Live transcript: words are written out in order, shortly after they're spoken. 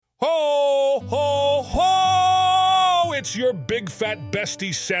It's your big fat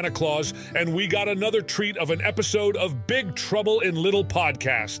bestie Santa Claus, and we got another treat of an episode of Big Trouble in Little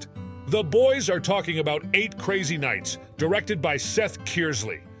Podcast. The boys are talking about 8 Crazy Nights, directed by Seth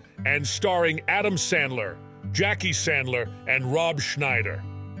Kearsley, and starring Adam Sandler, Jackie Sandler, and Rob Schneider.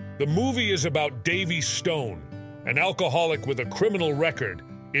 The movie is about Davey Stone, an alcoholic with a criminal record,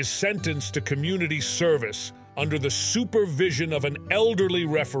 is sentenced to community service under the supervision of an elderly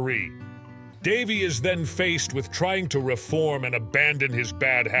referee. Davey is then faced with trying to reform and abandon his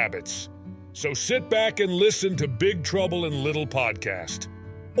bad habits. So sit back and listen to Big Trouble in Little Podcast.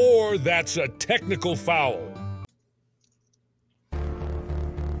 Or that's a technical foul.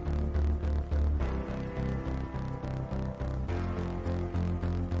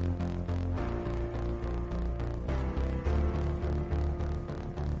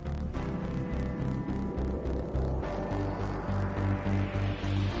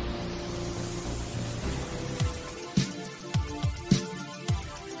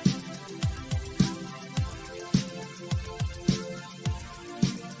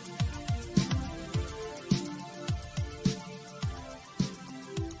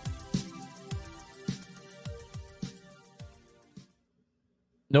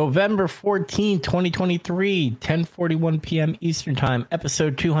 November 14, 2023, 10:41 p.m. Eastern Time,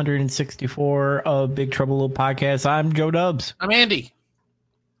 episode 264 of Big Trouble Little Podcast. I'm Joe Dubs. I'm Andy.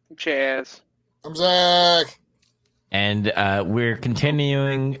 I'm Chaz. I'm Zach. And we're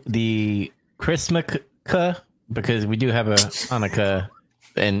continuing the Christmas because we do have a Hanukkah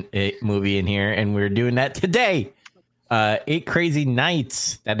movie in here, and we're doing that today. 8 Crazy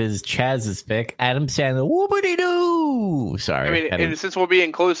Nights. That is Chaz's pick. Adam Sandler. Whoopity-doo. Sorry. I mean, and since we'll be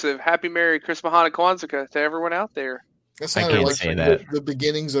inclusive, Happy Merry Christmas, Hanukkah, Kwanzaa to everyone out there. That sounded like the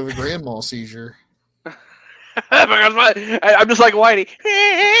beginnings of a grand mal seizure. I'm just like Whitey.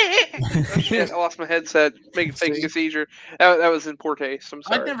 Shit, I lost my headset, faking a seizure. That was in poor taste. I'm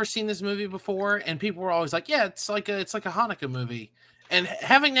sorry. I'd never seen this movie before, and people were always like, "Yeah, it's like a Hanukkah movie." And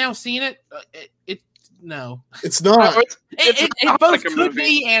having now seen it, no, it's not. It both could movie.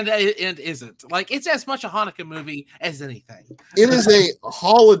 Be and isn't. Like, it's as much a Hanukkah movie as anything. It is a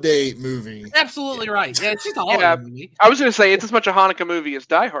holiday movie. Absolutely right. Yeah, it's just a holiday movie. I was going to say it's as much a Hanukkah movie as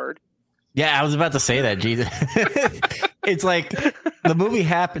Die Hard. Yeah, I was about to say that. Jesus, it's like the movie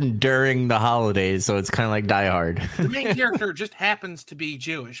happened during the holidays, so it's kind of like Die Hard. The main character just happens to be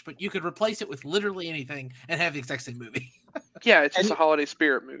Jewish, but you could replace it with literally anything and have the exact same movie. Yeah, it's just a holiday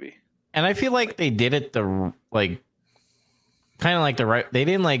spirit movie. And I feel like they did it the right. They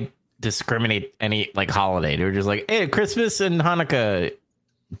didn't like discriminate any like holiday. They were just like, hey, Christmas and Hanukkah.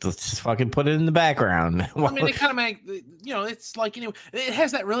 Let's just fucking put it in the background. I mean, they kind of make, it's like, it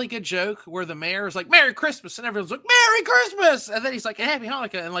has that really good joke where the mayor is like, Merry Christmas, and everyone's like, Merry Christmas, and then he's like, Happy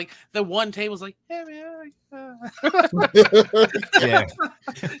Hanukkah, and like the one table's like, Happy Hanukkah. Yeah,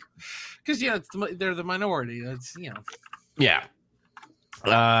 because they're the minority. It's Yeah.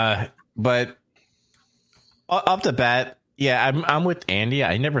 But up the bat, yeah, I'm with Andy.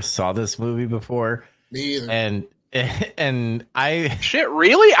 I never saw this movie before. Me either. And I shit,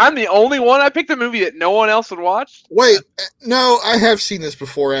 really? I'm the only one. I picked a movie that no one else had watched. Wait, no, I have seen this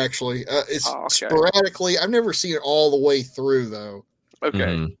before. Actually, it's sporadically. I've never seen it all the way through, though.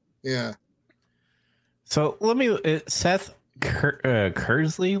 Okay, yeah. So let me, Seth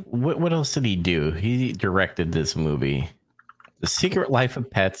Kearsley. What else did he do? He directed this movie, The Secret Life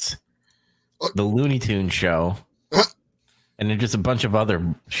of Pets, The Looney Tunes Show, and then just a bunch of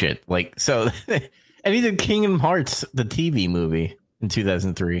other shit. Like so. And he did Kingdom Hearts, the TV movie, in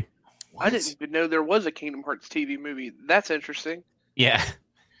 2003. I didn't even know there was a Kingdom Hearts TV movie. That's interesting. Yeah.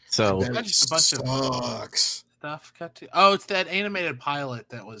 So just a bunch of stuff cut to. Oh, it's that animated pilot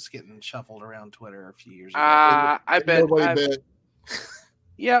that was getting shuffled around Twitter a few years ago. I bet.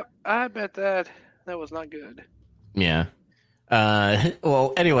 Yep, I bet that was not good. Yeah.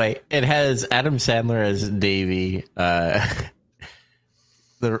 Well, anyway, it has Adam Sandler as Davey.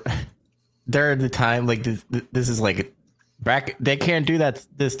 During the time, like this is like back. They can't do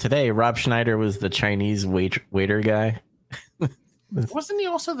this today. Rob Schneider was the Chinese waiter guy. Wasn't he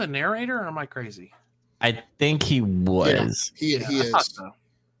also the narrator, or am I crazy? I think he was. Yeah, he is. So.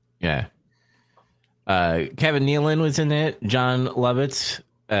 Yeah. Kevin Nealon was in it. John Lovitz.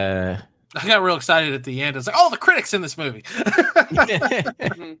 I got real excited at the end. It's like, the critics in this movie.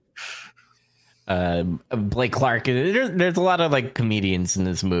 Blake Clark. There's a lot of like comedians in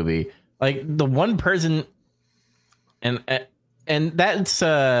this movie. Like the one person, and that's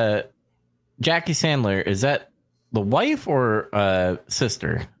Jackie Sandler. Is that the wife or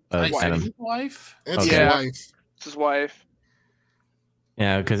sister? His wife. It's his wife. It's his wife.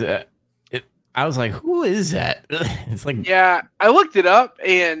 Yeah, because I was like, who is that? It's like, yeah, I looked it up,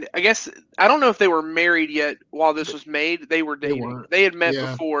 and I guess I don't know if they were married yet while this was made. They were dating. They had met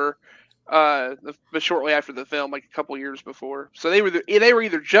before, but shortly after the film, like a couple years before. So they were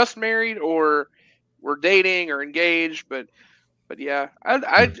either just married or were dating or engaged. But yeah,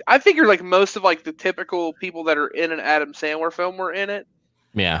 I figured like most of like the typical people that are in an Adam Sandler film were in it.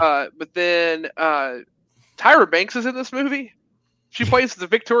 Yeah. But then Tyra Banks is in this movie. She plays the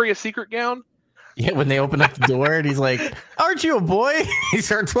Victoria's Secret gown. Yeah, when they open up the door and he's like, "Aren't you a boy?" He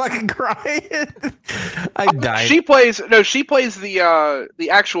starts fucking crying. I died. She plays the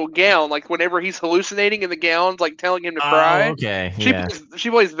actual gown, like whenever he's hallucinating in the gowns, like telling him to cry. Okay. She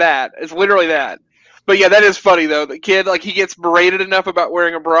plays that. It's literally that. But yeah, that is funny though. The kid, like, he gets berated enough about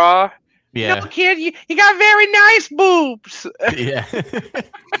wearing a bra. Yeah. No, kid, you got very nice boobs. Yeah.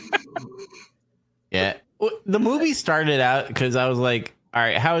 Yeah. Well, the movie started out because I was like, all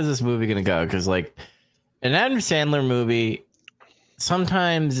right, how is this movie going to go? Because, like, an Adam Sandler movie,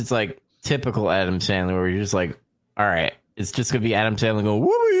 sometimes it's like typical Adam Sandler where you're just like, all right, it's just going to be Adam Sandler going,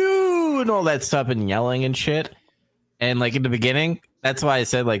 woo you, and all that stuff and yelling and shit. And, like, in the beginning, that's why I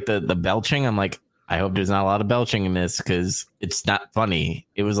said, like, the belching. I'm like, I hope there's not a lot of belching in this because it's not funny.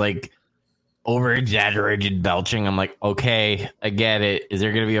 It was, like, over-exaggerated belching. I'm like, okay, I get it. Is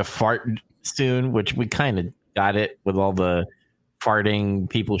there going to be a fart soon? Which we kind of got it with all the farting,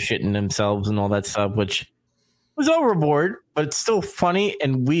 people shitting themselves and all that stuff, which was overboard, but it's still funny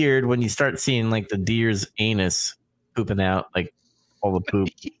and weird when you start seeing like the deer's anus pooping out, like all the poop.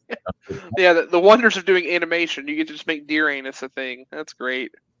 Yeah, the wonders of doing animation. You get to just make deer anus a thing. That's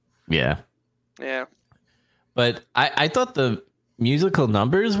great. Yeah. Yeah. But I thought the musical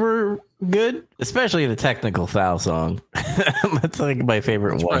numbers were good, especially the technical foul song. That's like my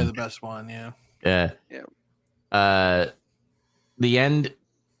favorite one. Probably the best one, yeah. Yeah. Yeah. The end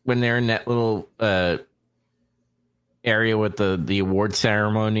when they're in that little area with the award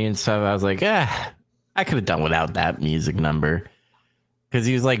ceremony and stuff, I was like, I could have done without that music number. Because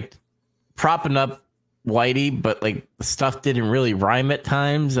he was like propping up Whitey, but like the stuff didn't really rhyme at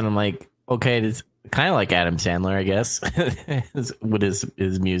times. And I'm like, okay, it's kind of like Adam Sandler, I guess, with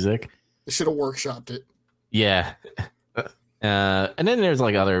his music. They should have workshopped it. Yeah. And then there's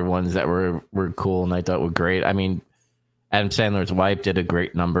like other ones that were cool and I thought were great. I mean, Adam Sandler's wife did a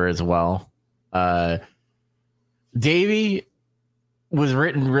great number as well. Davey was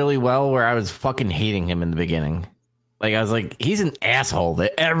written really well where I was fucking hating him in the beginning. Like, I was like, he's an asshole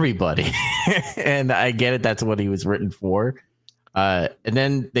to everybody. And I get it. That's what he was written for. And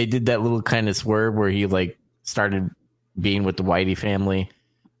then they did that little kind of swerve where he like started being with the Whitey family.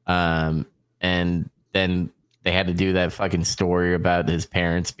 And then they had to do that fucking story about his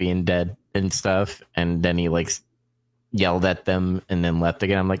parents being dead and stuff. And then he like yelled at them and then left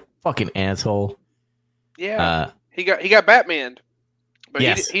again. I'm like, fucking asshole. Yeah. He got Batmaned. But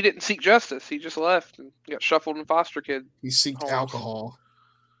yes. he didn't seek justice. He just left and got shuffled in foster kid. He seeked alcohol.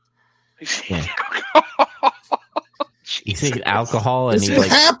 He seeked alcohol. He seeked alcohol and this he like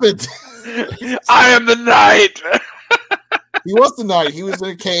happened. I am the knight. He was the knight. He was in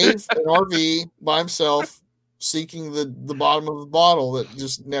a cave, an RV by himself, seeking the bottom of the bottle that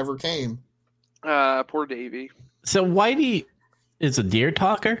just never came. Poor Davey. So Whitey is a deer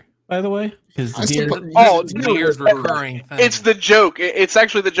talker, by the way. Deer's recurring thing. It's the joke. It's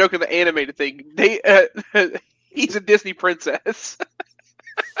actually the joke of the animated thing. He's a Disney princess.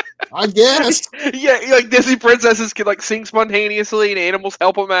 I guess. Yeah, like Disney princesses can like sing spontaneously, and animals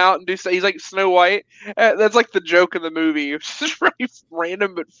help him out and do stuff. He's like Snow White. That's like the joke of the movie. It's just really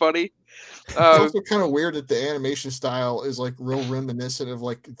random but funny. It's also kind of weird that the animation style is like real reminiscent of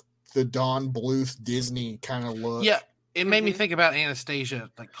like the Don Bluth Disney kind of look. Yeah, it made me think about Anastasia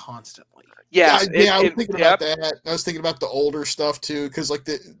like constantly. Yeah, I was thinking about that. I was thinking about the older stuff too, because like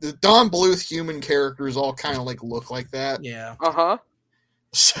the Don Bluth human characters all kind of like look like that. Yeah.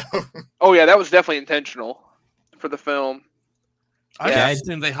 So. Oh yeah, that was definitely intentional for the film. I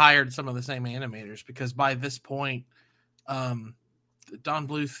assume they hired some of the same animators because by this point, Don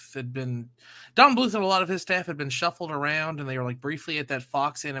Bluth and a lot of his staff had been shuffled around, and they were like briefly at that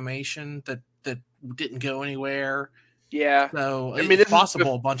Fox Animation that didn't go anywhere. Yeah, so I mean, it's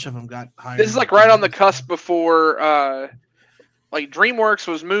possible a bunch of them got hired. This is like right on the cusp before, like DreamWorks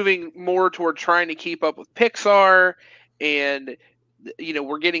was moving more toward trying to keep up with Pixar, and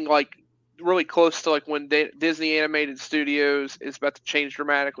we're getting like really close to like when Disney Animated Studios is about to change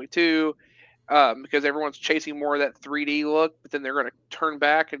dramatically too, because everyone's chasing more of that 3D look, but then they're going to turn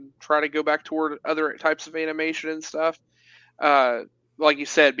back and try to go back toward other types of animation and stuff. Like you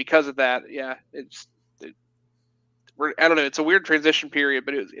said, because of that, yeah, I don't know. It's a weird transition period,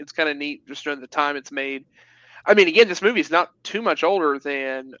 but it's kind of neat just during the time it's made. I mean, again, this movie is not too much older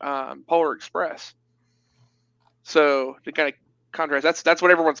than Polar Express. So to kind of contrast, that's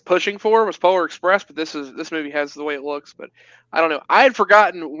what everyone's pushing for was Polar Express, but this movie has the way it looks. But I don't know. I had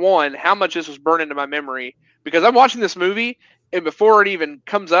forgotten how much this was burned into my memory because I'm watching this movie, and before it even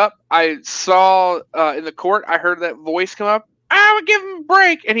comes up, I saw in the court, I heard that voice come up. I would give him a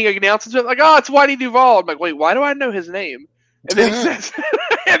break, and he announces it like, "Oh, it's Whitey Duvall." I'm like, "Wait, why do I know his name?" And then he says,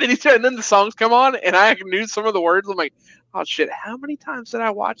 and then the songs come on, and I knew some of the words. I'm like, "Oh shit! How many times did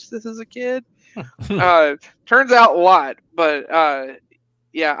I watch this as a kid?" Turns out a lot, but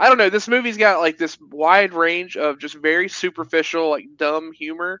yeah, I don't know. This movie's got like this wide range of just very superficial, like dumb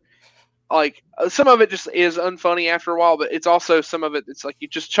humor. Like some of it just is unfunny after a while, but it's also some of it. It's like you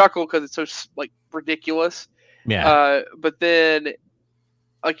just chuckle because it's so like ridiculous. Yeah. But then,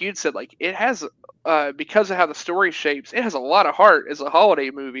 like you'd said, like it has because of how the story shapes, it has a lot of heart as a holiday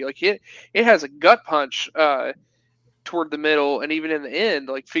movie. Like it has a gut punch toward the middle and even in the end,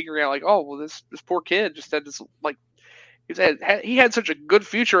 like figuring out like, oh well, this poor kid just had this like he had such a good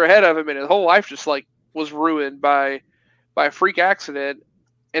future ahead of him, and his whole life just like was ruined by a freak accident,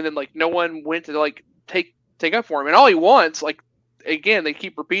 and then like no one went to like take up for him, and all he wants, like again, they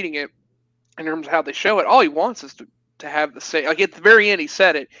keep repeating it in terms of how they show it. All he wants is to have the same. Like at the very end, he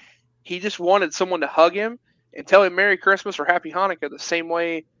said it. He just wanted someone to hug him and tell him Merry Christmas or Happy Hanukkah the same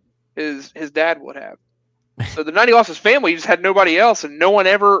way his dad would have. So the night he lost his family, he just had nobody else, and no one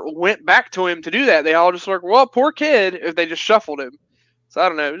ever went back to him to do that. They all just like, well, poor kid, if they just shuffled him. So I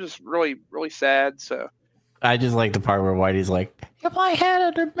don't know. It was just really, really sad. So I just like the part where Whitey's like, if I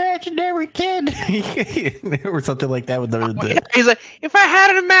had an imaginary kid, or something like that. With the... He's like, if I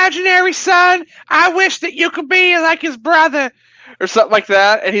had an imaginary son, I wish that you could be like his brother, or something like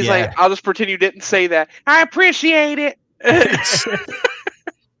that. And he's like, I'll just pretend you didn't say that. I appreciate it.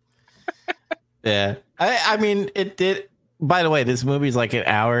 Yeah. I mean, it did. By the way, this movie's like an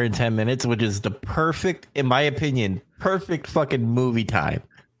hour and 10 minutes, which is the perfect, in my opinion, perfect fucking movie time.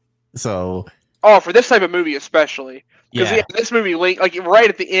 So. Oh, for this type of movie especially. Because this movie, like right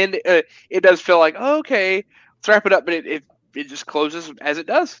at the end, it does feel like, oh, okay, let's wrap it up. But it just closes as it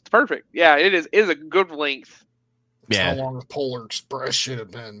does. It's perfect. Yeah, it is a good length. Yeah. How long the Polar Express should have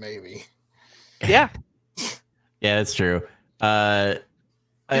been, maybe. Yeah. Yeah, that's true.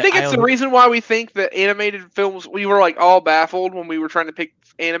 I think it's the reason why we think that animated films, we were like all baffled when we were trying to pick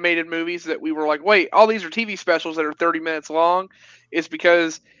animated movies, that we were like, wait, all these are TV specials that are 30 minutes long. It's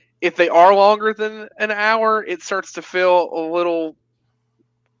because if they are longer than an hour, it starts to feel a little,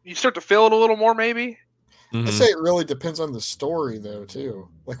 you start to feel it a little more maybe. Mm-hmm. I'd say it really depends on the story though, too.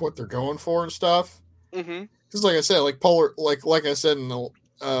 Like what they're going for and stuff. Mm-hmm. Because like I said, like I said in the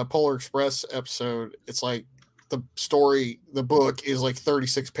Polar Express episode, it's like, the story, the book is like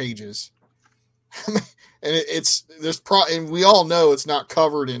 36 pages. And and we all know it's not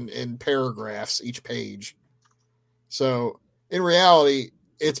covered in paragraphs each page. So in reality,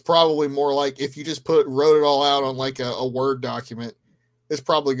 it's probably more like if you just wrote it all out on like a Word document, it's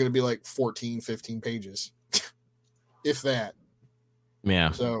probably going to be like 14, 15 pages. If that.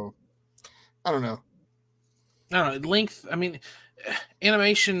 Yeah. So I don't know. Length, I mean,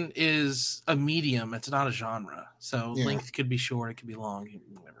 animation is a medium. It's not a genre. So length could be short. It could be long.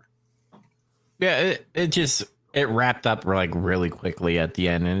 Whatever. Yeah, it wrapped up like really quickly at the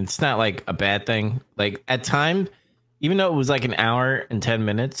end. And it's not like a bad thing. Like at times, even though it was like an hour and 10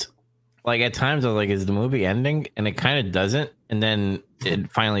 minutes, like at times I was like, is the movie ending? And it kind of doesn't. And then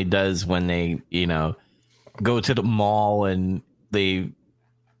it finally does when they, go to the mall and they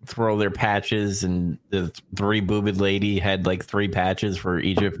throw their patches, and the three boobed lady had like 3 patches for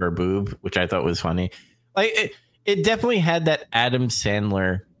each of her boob, which I thought was funny. Like it definitely had that Adam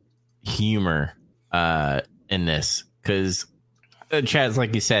Sandler humor in this, because Chaz,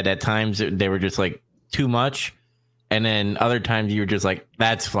 like you said, at times they were just like too much, and then other times you were just like,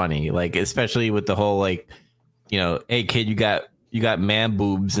 that's funny, like especially with the whole like, hey kid, you got man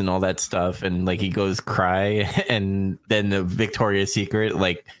boobs and all that stuff, and like he goes cry, and then the Victoria's Secret,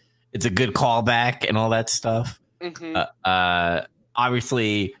 like it's a good callback and all that stuff. Mm-hmm.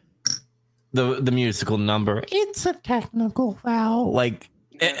 Obviously the musical number, it's a technical foul, like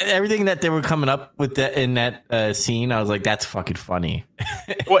everything that they were coming up with in that scene, I was like, that's fucking funny.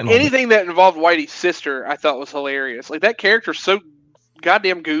 Well, anything that involved Whitey's sister I thought was hilarious. Like that character's so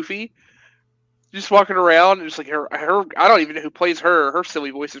goddamn goofy. Just walking around and just like her, I don't even know who plays her. Her silly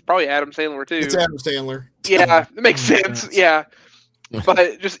voice is probably Adam Sandler too. It's Adam Sandler. Yeah, it makes sense. Yeah,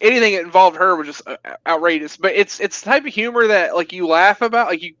 but just anything that involved her was just outrageous. But it's the type of humor that like you laugh about,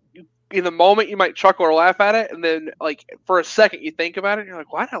 like you in the moment you might chuckle or laugh at it, and then like for a second you think about it, and you're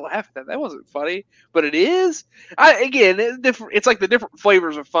like, why did I laugh at that? That wasn't funny, but it is. It's like the different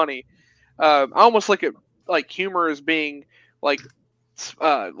flavors of funny. I almost look at like humor as being like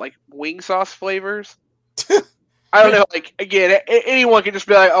wing sauce flavors. I don't know. Like again, anyone can just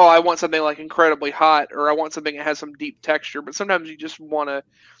be like, "Oh, I want something like incredibly hot," or "I want something that has some deep texture." But sometimes you just want to,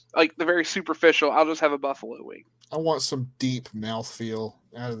 like the very superficial. I'll just have a buffalo wing. I want some deep mouthfeel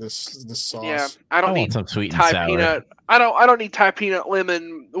out of this sauce. Yeah, I don't need some sweet and Thai sour. peanut. I don't need Thai peanut,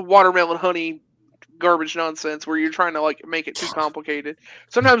 lemon, watermelon, honey, garbage nonsense where you're trying to like make it too complicated.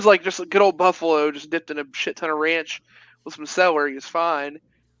 Sometimes like just a good old buffalo, just dipped in a shit ton of ranch with some celery is fine.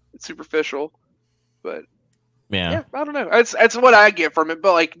 It's superficial, but. Yeah, I don't know. That's what I get from it.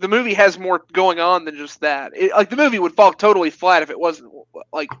 But like the movie has more going on than just that. Like the movie would fall totally flat if it wasn't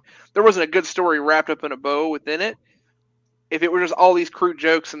like there wasn't a good story wrapped up in a bow within it. If it were just all these crude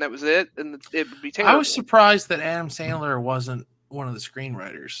jokes and that was it, then it would be terrible. I was surprised that Adam Sandler wasn't one of the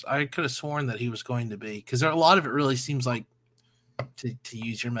screenwriters. I could have sworn that he was going to be because a lot of it really seems like, to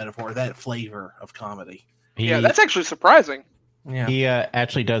use your metaphor, that flavor of comedy. Yeah, that's actually surprising. Yeah, he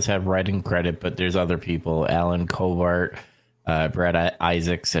actually does have writing credit, but there's other people: Alan Covart, Brad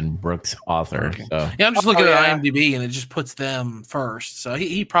Isaacs, and Brooks Author. Okay. So yeah, I'm just looking at IMDb, and it just puts them first. So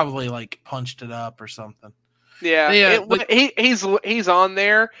he probably like punched it up or something. Yeah, he's on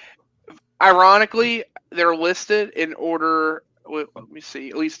there. Ironically, they're listed in order. Let me see.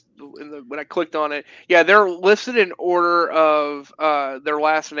 At least when I clicked on it, yeah, they're listed in order of their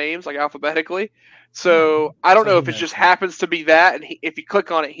last names, like alphabetically. So I don't know if it just happens to be that, and if you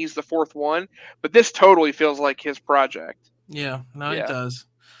click on it, he's the fourth one. But this totally feels like his project. Yeah, it does.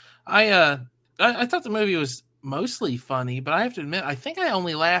 I thought the movie was mostly funny, but I have to admit, I think I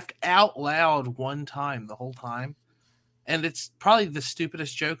only laughed out loud one time the whole time, and it's probably the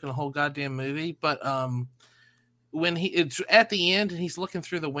stupidest joke in the whole goddamn movie. But when it's at the end and he's looking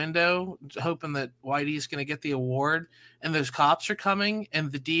through the window, hoping that Whitey's going to get the award, and those cops are coming, and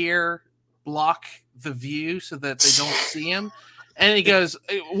the deer block the view so that they don't see him, and he goes,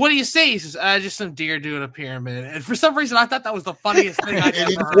 "What do you see?" He says, "Just some deer doing a pyramid." And for some reason, I thought that was the funniest thing I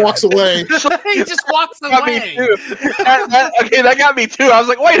ever heard. Walks away. He just walks away. That got me too. I was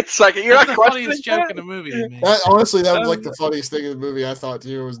like, "Wait a second, you're That's not the funniest joke in the movie to me." Honestly, that was like the funniest thing in the movie. I thought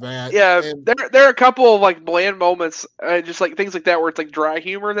too was that. Yeah, there are a couple of like bland moments, just like things like that, where it's like dry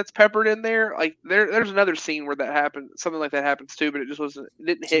humor that's peppered in there. Like there's another scene where that happened, something like that happens too, but it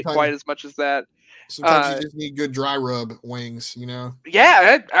didn't hit quite as much as that. Sometimes you just need good dry rub wings, you know.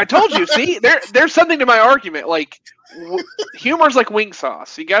 Yeah, I told you. See, there's something to my argument. Like humor's like wing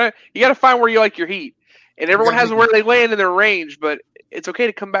sauce. You gotta find where you like your heat, and everyone has where they land in their range. But it's okay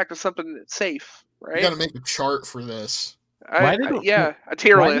to come back to something that's safe, right? You got to make a chart for this. A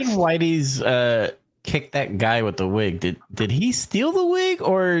tier why list. Did Whitey's kick that guy with the wig? Did he steal the wig,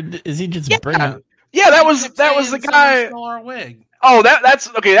 or is he just bringing? Yeah, that was the guy. Stole our wig. Oh, that's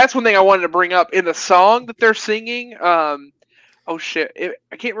okay. That's one thing I wanted to bring up in the song that they're singing. Oh shit!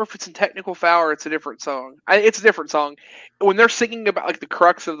 I can't remember if it's in Technical Foul or it's a different song. It's a different song. When they're singing about like the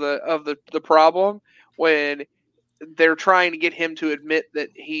crux of the problem, when they're trying to get him to admit that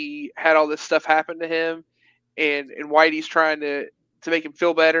he had all this stuff happen to him, and Whitey's trying to make him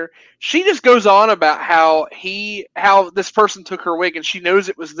feel better. She just goes on about how this person took her wig and she knows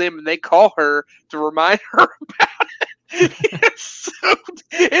it was them, and they call her to remind her about it. It's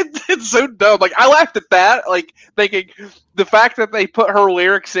so dumb. Like I laughed at that, like thinking the fact that they put her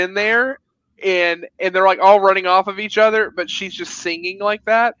lyrics in there and they're like all running off of each other, but she's just singing like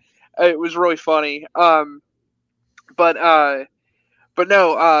that. It was really funny. But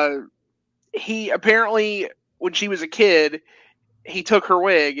no, he apparently when she was a kid, he took her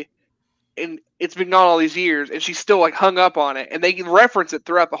wig, and it's been gone all these years, and she's still like hung up on it, and they reference it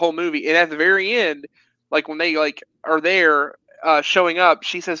throughout the whole movie, and at the very end. Like when they like are there showing up,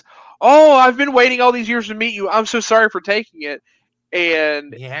 she says, "Oh, I've been waiting all these years to meet you. I'm so sorry for taking it."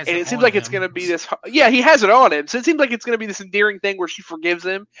 And it seems like it's going to be this. Yeah, he has it on him. So it seems like it's going to be this endearing thing where she forgives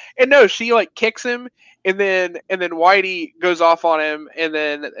him. And no, she like kicks him, and then Whitey goes off on him, and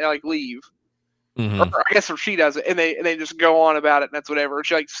then they like leave. Mm-hmm. Or I guess she does it, and they just go on about it, and that's whatever.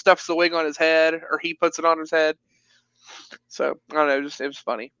 She like stuffs the wig on his head, or he puts it on his head. So I don't know. It was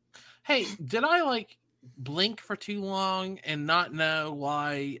funny. Hey, did I like blink for too long and not know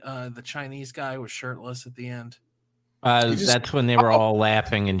why the Chinese guy was shirtless at the end? That's when they were all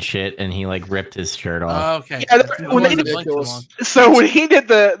laughing and shit, and he like ripped his shirt off. Okay. Yeah, when he did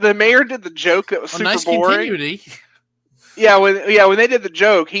the mayor did the joke that was super nice boring. Continuity. Yeah, when they did the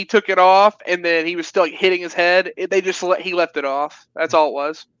joke, he took it off, and then he was still like hitting his head. He left it off. That's all it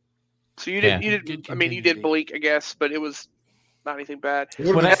was. So you did. Good I mean, you did Bleak, I guess, but it was not anything bad.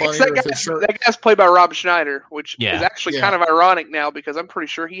 That guy's played by Rob Schneider, which is actually kind of ironic now because I'm pretty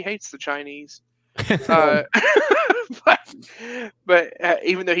sure he hates the Chinese. But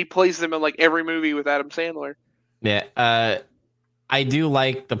even though he plays them in like every movie with Adam Sandler. Yeah. I do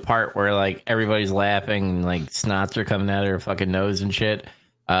like the part where like everybody's laughing and like snots are coming out of her fucking nose and shit.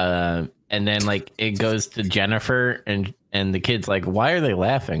 And then like it goes to Jennifer and the kid's like, why are they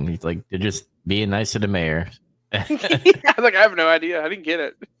laughing? He's like, they're just being nice to the mayor. I have no idea. I didn't get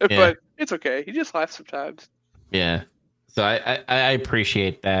it, but it's okay. He just laughs sometimes. Yeah. So I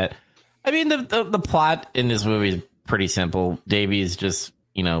appreciate that. I mean, the plot in this movie is pretty simple. Davey is just,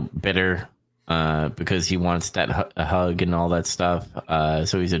 bitter because he wants that hug and all that stuff.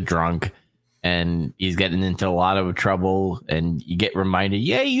 So he's a drunk and he's getting into a lot of trouble. And you get reminded,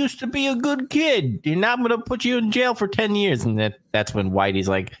 you used to be a good kid. You're not going to put you in jail for 10 years. And that's when Whitey's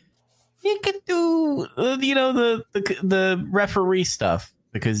like, he could do, the referee stuff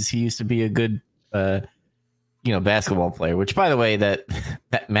because he used to be a good, basketball player. Which, by the way, that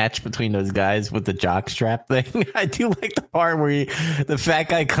match between those guys with the jock strap thing, I do like the part where the fat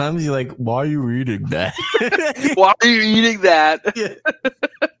guy comes. You're like, why are you eating that? Why are you eating that?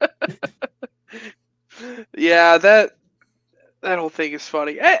 Yeah, that whole thing is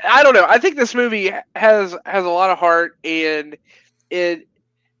funny. I don't know. I think this movie has a lot of heart, and the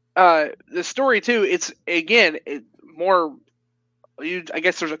story too. It's again more. I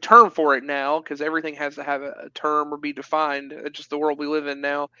guess there's a term for it now because everything has to have a term or be defined. It's just the world we live in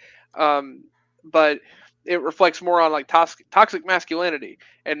now. But it reflects more on like toxic masculinity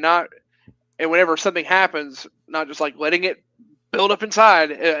and whenever something happens, not just like letting it build up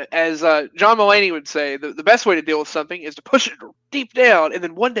inside. As John Mulaney would say, the best way to deal with something is to push it deep down, and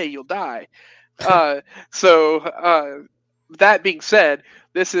then one day you'll die. So that being said,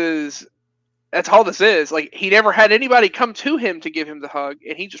 that's all this is. Like, he never had anybody come to him to give him the hug,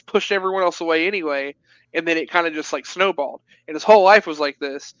 and he just pushed everyone else away anyway. And then it kind of just like snowballed, and his whole life was like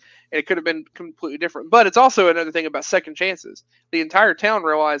this. And it could have been completely different. But it's also another thing about second chances. The entire town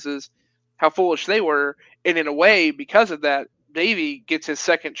realizes how foolish they were, and in a way, because of that, Davey gets his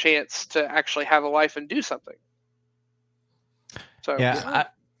second chance to actually have a life and do something. So yeah.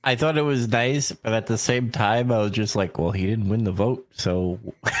 I thought it was nice, but at the same time, I was just like, well, he didn't win the vote, so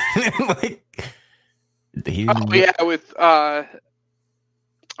like he didn't with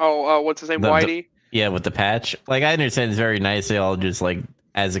what's his name, Whitey? With the patch. Like, I understand it's very nice. They all just like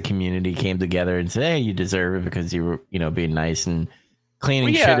as a community came together and said, hey, you deserve it because you were being nice and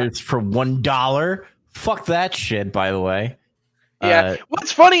cleaning shitters for $1. Fuck that shit, by the way. Yeah.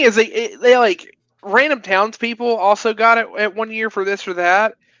 What's funny is they like random townspeople also got it at 1 year for this or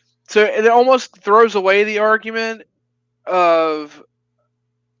that. So it almost throws away the argument of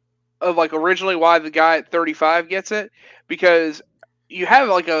like originally why the guy at 35 gets it, because you have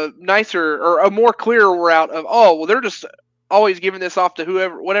like a nicer or a more clear route of, they're just always giving this off to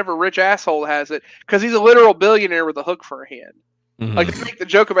whatever rich asshole has it because he's a literal billionaire with a hook for a hand. Mm-hmm. Like, they make the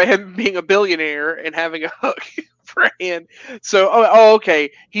joke about him being a billionaire and having a hook for a hand. So, okay,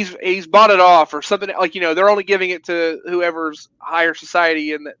 he's bought it off or something. Like, they're only giving it to whoever's higher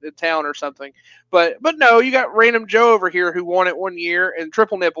society in the town or something. But no, you got random Joe over here who won it 1 year, and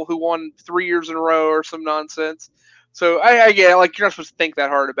Triple Nipple who won 3 years in a row or some nonsense. So I get it, like, you're not supposed to think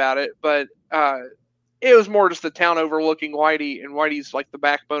that hard about it, but it was more just the town overlooking Whitey, and Whitey's like the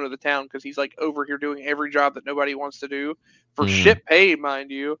backbone of the town because he's like over here doing every job that nobody wants to do for shit paid,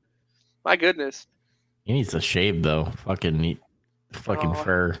 mind you. My goodness. He needs to shave though. Fucking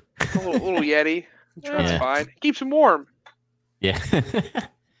fur. little Yeti. That's fine. Keeps him warm. Yeah.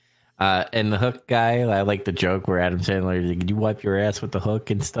 And the hook guy, I like the joke where Adam Sandler is like, "Did you wipe your ass with the hook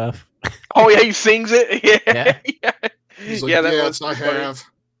and stuff?" Oh yeah, he sings it. Yeah. He's like, yes, I have.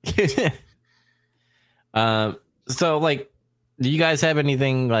 So like, do you guys have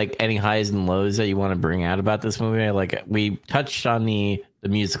anything like any highs and lows that you want to bring out about this movie? Like, we touched on the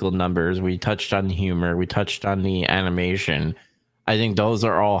musical numbers, we touched on the humor, we touched on the animation. I think those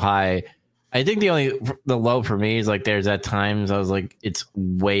are all high. I think the low for me is like there's at times I was like, it's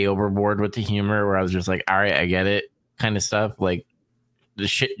way overboard with the humor where I was just like, all right, I get it, kind of stuff, like the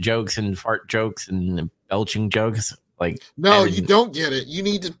shit jokes and fart jokes and the belching jokes. Like, no, you don't get it. You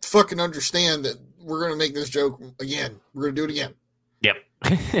need to fucking understand that we're going to make this joke again. We're going to do it again. Yep.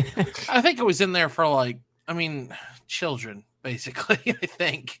 I think it was in there for children, basically. I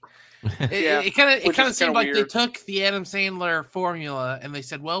think it kind of seemed like weird. They took the Adam Sandler formula and they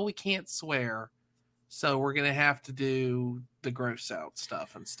said, well, we can't swear, so we're going to have to do the gross out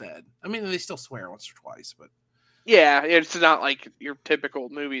stuff instead. I mean, they still swear once or twice, but Yeah, it's not like your typical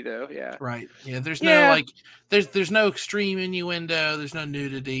movie though. Yeah. Right. Yeah. There's no like there's no extreme innuendo. There's no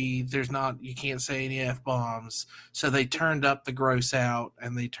nudity. You can't say any F-bombs. So they turned up the gross out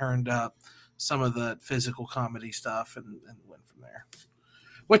and they turned up some of the physical comedy stuff and went from there.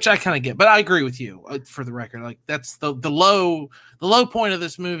 Which I kind of get, but I agree with you for the record. Like that's the low point of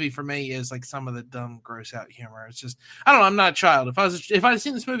this movie for me is like some of the dumb, gross out humor. It's just I don't know. I'm not a child. If I'd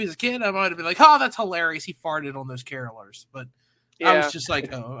seen this movie as a kid, I might have been like, "Oh, that's hilarious. He farted on those carolers." But I was just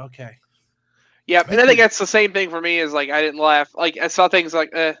like, "Oh, okay." Yeah, and I think that's the same thing for me. Is like I didn't laugh. Like I saw things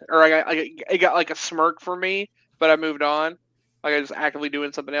like, or it got like a smirk for me, but I moved on. Like I was actively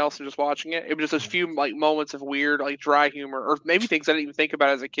doing something else and just watching it. It was just those few like moments of weird, like dry humor, or maybe things I didn't even think about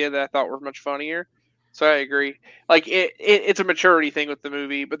as a kid that I thought were much funnier. So I agree. Like it's a maturity thing with the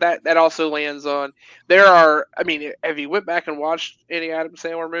movie, but that also lands on there are. I mean, have you went back and watched any Adam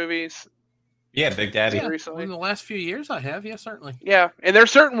Sandler movies? Yeah, Big Daddy. Yeah, recently. In the last few years, I have. Yeah, certainly. Yeah, and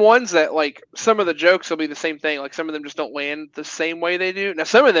there's certain ones that like some of the jokes will be the same thing. Like some of them just don't land the same way they do. Now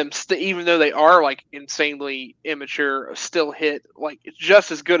some of them, even though they are like insanely immature, still hit like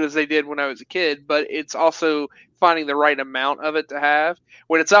just as good as they did when I was a kid. But it's also finding the right amount of it to have.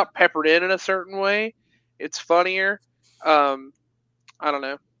 When it's not peppered in a certain way, it's funnier. I don't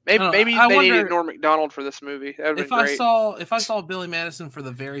know. Maybe they needed Norm Macdonald for this movie. That would have been great. If I saw Billy Madison for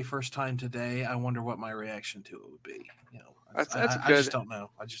the very first time today, I wonder what my reaction to it would be. You know, I just don't know.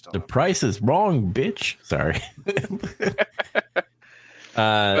 The price is wrong, bitch. Sorry.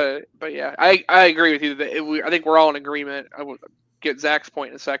 But yeah, I agree with you. That I think we're all in agreement. I will get Zach's point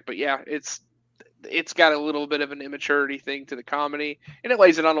in a sec, but yeah, it's got a little bit of an immaturity thing to the comedy, and it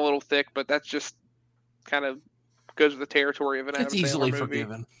lays it on a little thick. But that's just kind of goes with the territory of an Adam Sandler movie. It's easily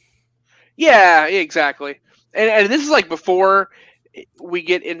forgiven. Yeah, exactly. And this is like before we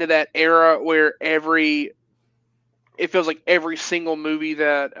get into that era where it feels like every single movie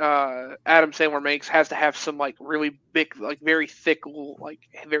that Adam Sandler makes has to have some like really big, like very thick, like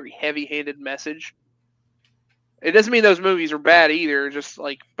very heavy-handed message. It doesn't mean those movies are bad either, just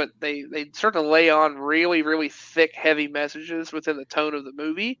like, but they start to lay on really, really thick, heavy messages within the tone of the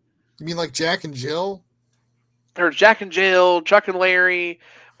movie. You mean like Jack and Jill? There's Jack and Jill, Chuck and Larry.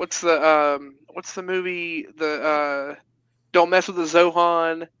 What's the movie? The Don't Mess with the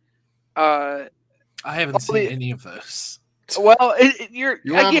Zohan. I haven't seen any of those. Well, they're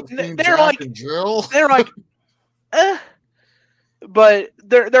like Jill? They're like, but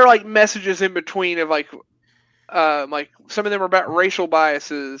they're like messages in between of like some of them are about racial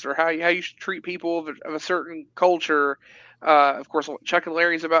biases or how you should treat people of a certain culture. Of course, Chuck and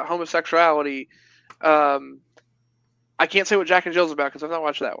Larry's about homosexuality. I can't say what Jack and Jill's about because I've not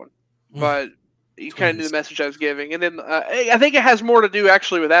watched that one, but you kind of knew the message I was giving. And then I think it has more to do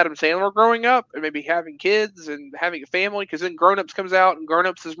actually with Adam Sandler growing up and maybe having kids and having a family, because then Grown Ups comes out and Grown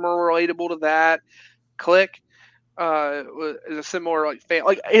Ups is more relatable to that. Click is a similar like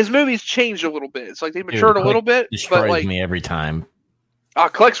his movies changed a little bit. It's like they matured a little bit. Destroys but like me every time.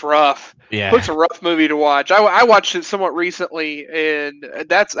 Click's rough. Yeah, Click's a rough movie to watch. I watched it somewhat recently, and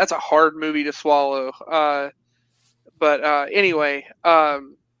that's a hard movie to swallow. But anyway, I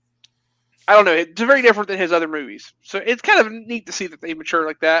don't know. It's very different than his other movies. So it's kind of neat to see that they mature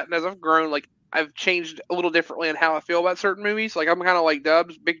like that. And as I've grown, like I've changed a little differently in how I feel about certain movies. Like I'm kind of like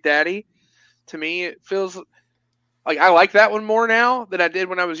Dubs, Big Daddy. To me, it feels like I like that one more now than I did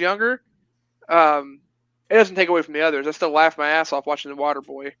when I was younger. It doesn't take away from the others. I still laugh my ass off watching The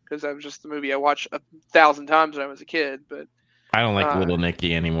Waterboy because that was just the movie I watched 1,000 times when I was a kid. But I don't like Little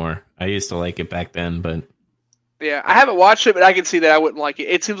Nicky anymore. I used to like it back then, but yeah, I haven't watched it, but I can see that I wouldn't like it.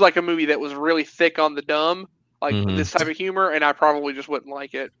 It seems like a movie that was really thick on the dumb, like this type of humor, and I probably just wouldn't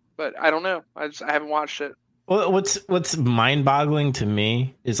like it. But I don't know. I haven't watched it. Well, what's mind-boggling to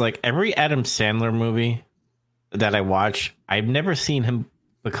me is like every Adam Sandler movie that I watch, I've never seen him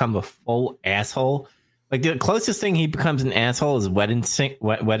become a full asshole. Like the closest thing he becomes an asshole is Wedding Singer.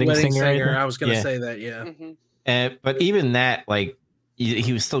 I was going to say that, yeah. Mm-hmm. But even that, like,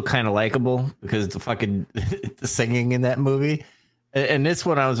 he was still kind of likable because the singing in that movie. And this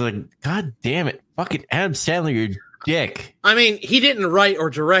one, I was like, God damn it, fucking Adam Sandler, you're a dick. I mean, he didn't write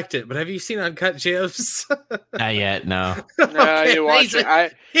or direct it, but have you seen Uncut Gems? Not yet, no. No, you watch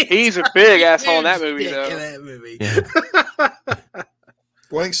it. He's a big asshole in that movie, though. In that movie. Yeah.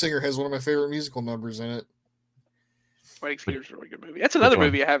 Wedding Singer has one of my favorite musical numbers in it. Wedding Singer's a really good movie. That's another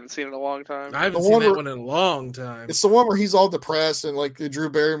movie I haven't seen in a long time. I haven't seen that one in a long time. It's the one where he's all depressed and like Drew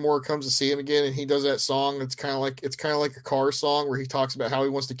Barrymore comes to see him again and he does that song. It's kind of like a car song where he talks about how he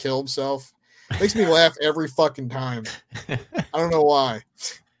wants to kill himself. Makes me laugh every fucking time. I don't know why.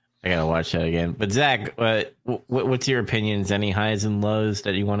 I gotta watch that again. But Zach, what's your opinions? Any highs and lows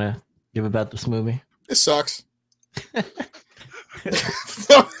that you want to give about this movie? It sucks. Why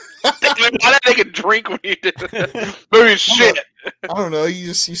did they get a drink when you did that? Movie shit. I don't know.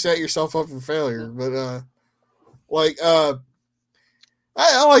 You set yourself up for failure. But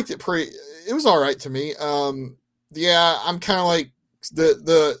I liked it pretty. It was all right to me. Yeah, I'm kind of like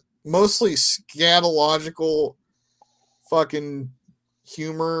the mostly scatological fucking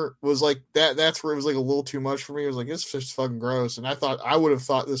humor was like that. That's where it was like a little too much for me. It was like, it's just fucking gross. And I would have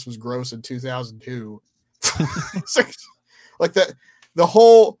thought this was gross in 2002. like that, the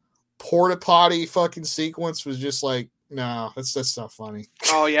whole porta potty fucking sequence was just like, no, that's not funny.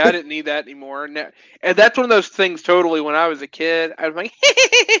 Oh yeah, I didn't need that anymore. And that's one of those things. Totally, when I was a kid, I was like,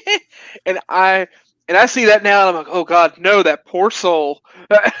 and I see that now, and I'm like, oh god, no, that poor soul.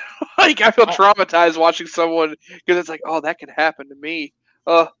 Like I feel traumatized watching someone because it's like, oh, that could happen to me.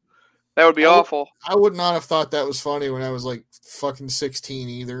 That would be awful. I would not have thought that was funny when I was like fucking 16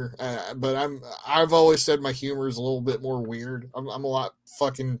 either. But I've always said my humor is a little bit more weird. I'm a lot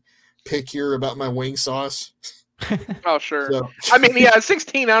fucking pickier about my wing sauce. Oh sure. So. I mean, yeah, at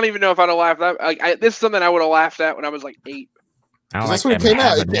 16, I don't even know if I'd have laughed. This is something I would have laughed at when I was like 8. That's when it came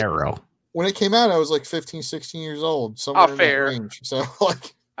out. When it came out, I was like 15, 16 years old. Somewhere in that range. So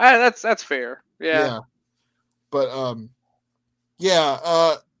like, that's fair. Yeah. But I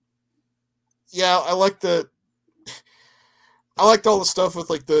liked all the stuff with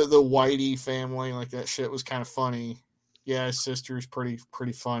like the Whitey family. Like that shit was kind of funny. Yeah, his sister's pretty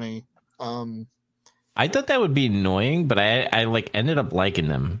funny. I thought that would be annoying, but I like ended up liking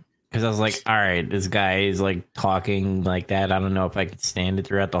them because I was like, all right, this guy is like talking like that. I don't know if I could stand it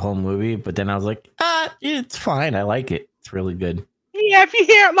throughout the whole movie, but then I was like, it's fine. I like it. It's really good. Yeah, if you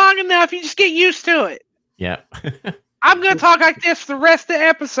hear it long enough, you just get used to it. Yeah. I'm going to talk like this for the rest of the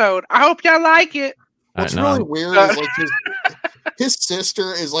episode. I hope y'all like it. What's really weird is like his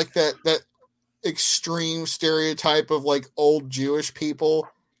sister is like that extreme stereotype of like old Jewish people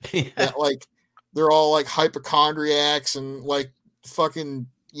that like they're all like hypochondriacs and like fucking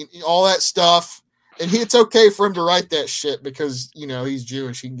all that stuff. And it's okay for him to write that shit because, he's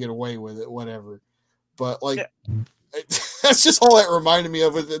Jewish. He can get away with it, whatever. But like, that's just all that reminded me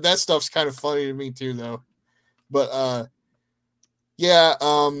of it. That stuff's kind of funny to me too, though. But I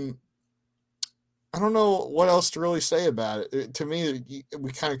don't know what else to really say about it. To me,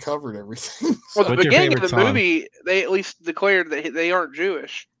 we kind of covered everything. Well, at the beginning of the movie, they at least declared that they aren't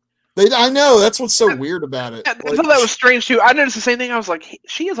Jewish. I know, that's what's so weird about it. I thought that was strange too. I noticed the same thing. I was like,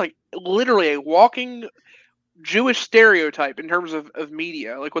 she is like literally a walking Jewish stereotype in terms of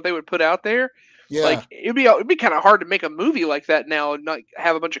media, like what they would put out there. Yeah. Like it'd be kind of hard to make a movie like that now and not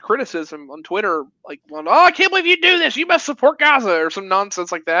have a bunch of criticism on Twitter, like, well, oh, I can't believe you do this. You must support Gaza or some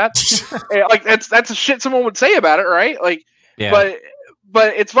nonsense like that. Like that's a shit someone would say about it, right? Like, yeah.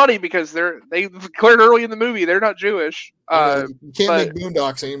 But it's funny because they declared early in the movie they're not Jewish. You can't make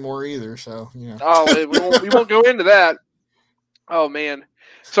Boondocks anymore either, so Oh, we won't go into that. Oh man,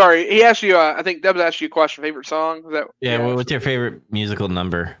 sorry. He asked you. I think Debs asked you a question. Favorite song? Well, what's your favorite musical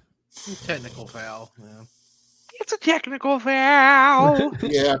number? Technical foul. Yeah. It's a technical foul.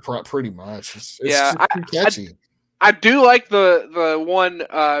 Yeah, pretty much. It's catchy. I do like the one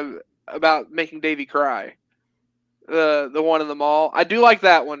about making Davey cry. The one in the mall. I do like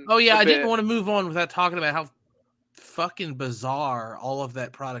that one. Oh yeah, I didn't want to move on without talking about how fucking bizarre all of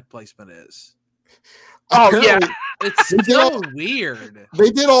that product placement is. Oh yeah, it's so weird. They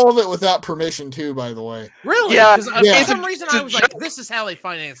did all of it without permission too, by the way. Really? Yeah. For some reason I was like, this is how they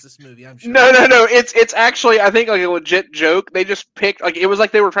financed this movie. I'm sure. No. It's actually, I think, like a legit joke. They just picked, like, it was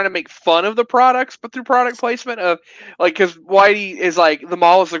like they were trying to make fun of the products, but through product placement of, like, because Whitey is like, the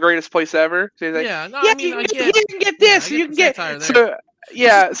mall is the greatest place ever. So he's like, you can get this. You can get so.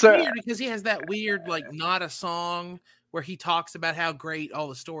 Yeah, it's so weird because he has that weird, like, not a song where he talks about how great all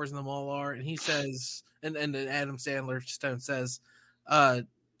the stores in the mall are, and he says. And Adam Sandler Stone says,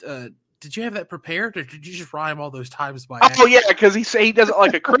 did you have that prepared, or did you just rhyme all those times by accident? Oh, yeah, because he does it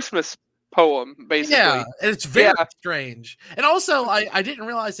like a Christmas poem, basically. Yeah, and it's very strange. And also, I didn't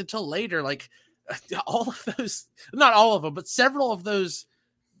realize until later, like, all of those, not all of them, but several of those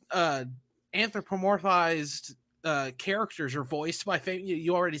anthropomorphized characters are voiced by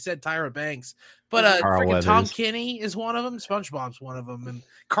you already said Tyra Banks, but freaking Tom Kenny is one of them, SpongeBob's one of them, and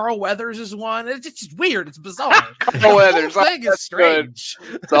Carl Weathers is one. It's just weird. It's bizarre. Carl Weathers, the thing is strange.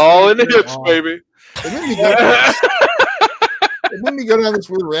 It's all in the hips, baby. It made me go down this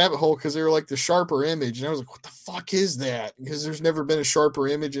weird rabbit hole because they were like the sharper image, and I was like, "What the fuck is that?" Because there's never been a sharper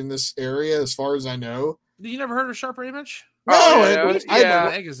image in this area, as far as I know. You never heard of Sharper Image? No,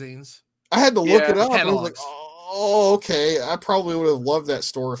 Magazines. I had to look it up. And I was Catalogs. like, oh, okay. I probably would have loved that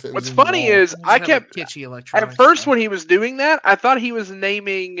store if it was. What's funny is I kept kitschy electronics at first stuff. when he was doing that, I thought he was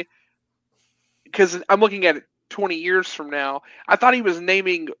naming, because I'm looking at it 20 years from now. I thought he was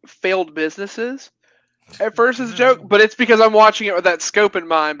naming failed businesses at first as a joke, but it's because I'm watching it with that scope in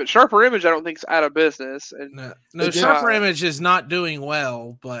mind. But Sharper Image, I don't think is out of business. And no, Sharper Image is not doing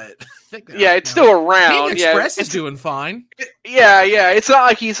well, but it's still around. Pink Express is doing fine. Yeah. It's not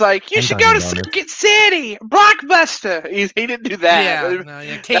like he's like, you should go to Circuit City, Blockbuster. He didn't do that.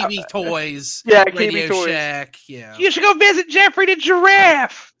 KB Toys. KB Radio Toys. Shack. Yeah. You should go visit Jeffrey the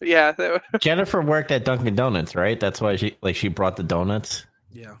Giraffe. Yeah. Jennifer worked at Dunkin' Donuts, right? That's why she brought the donuts.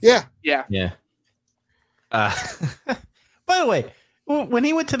 Yeah. By the way, when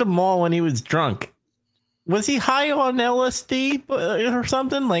he went to the mall when he was drunk, was he high on LSD or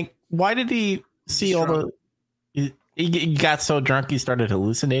something? Like, why did he see all the? He got so drunk he started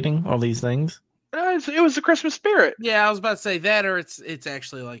hallucinating all these things. It was the Christmas spirit. Yeah, I was about to say that, or it's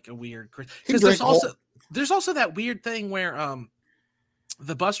actually like a weird, because there's also that weird thing where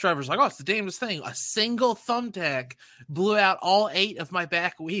the bus driver's like, oh, it's the damnedest thing. A single thumbtack blew out all 8 of my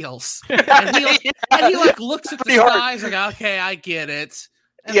back wheels. And he looks at the skies like, okay, I get it.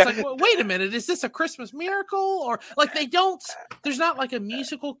 And it's like, well, wait a minute, is this a Christmas miracle? Or like there's not like a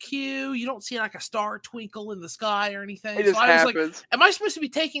musical cue. You don't see like a star twinkle in the sky or anything. It just happens. Like, am I supposed to be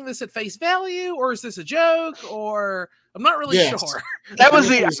taking this at face value, or is this a joke? Or I'm not really sure. That was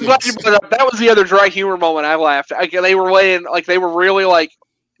I'm glad you brought it up. That was the other dry humor moment I laughed. They were really like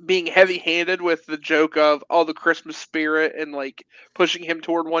being heavy-handed with the joke of the Christmas spirit and like pushing him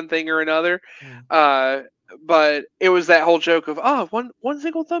toward one thing or another. But it was that whole joke of one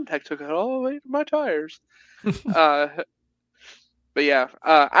single thumbtack took out all the way to my tires. But yeah,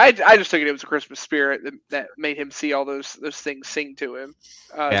 I just took it was a Christmas spirit that made him see all those things sing to him.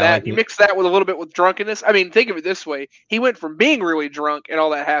 You mix that with a little bit with drunkenness. I mean, think of it this way: he went from being really drunk and all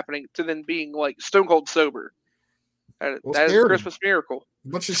that happening to then being like stone cold sober. That is a Christmas miracle. A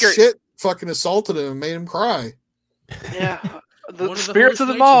bunch of shit fucking assaulted him and made him cry. Yeah, the spirits of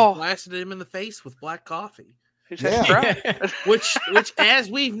the mall blasted him in the face with black coffee. which as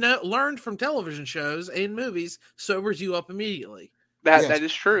we've learned from television shows and movies, sobers you up immediately. That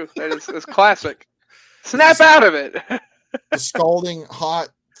is true. That's classic. Snap out of it. The scalding hot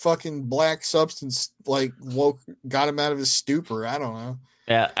fucking black substance got him out of his stupor. I don't know.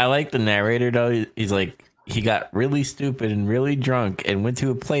 Yeah, I like the narrator though. He's like, he got really stupid and really drunk and went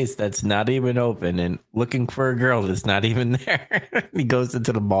to a place that's not even open and looking for a girl that's not even there. He goes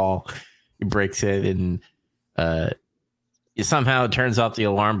into the mall, he breaks it, and he somehow turns off the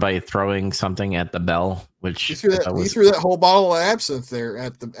alarm by throwing something at the bell. Which he threw that whole bottle of absinthe there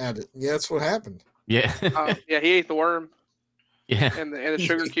at it. Yeah, that's what happened. Yeah, he ate the worm. Yeah, and the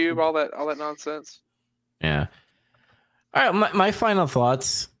sugar cube, all that nonsense. Yeah. All right, my final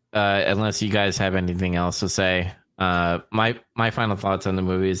thoughts. Unless you guys have anything else to say, my final thoughts on the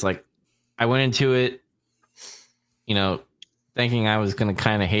movie is like, I went into it, thinking I was going to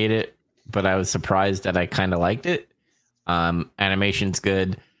kind of hate it, but I was surprised that I kind of liked it. Animation's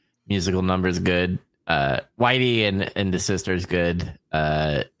good, musical numbers good, Whitey and the sister's good.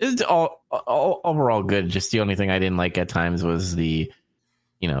 It's all overall good. Just the only thing I didn't like at times was the,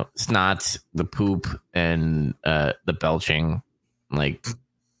 snot, the poop, and the belching, like.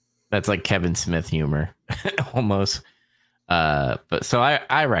 That's like Kevin Smith humor, almost. But so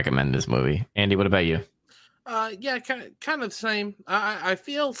I recommend this movie. Andy, what about you? Yeah, kind of the same. I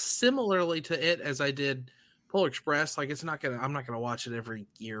feel similarly to it as I did Polar Express. Like I'm not gonna watch it every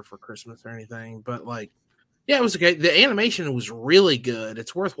year for Christmas or anything. But like, yeah, it was okay. The animation was really good.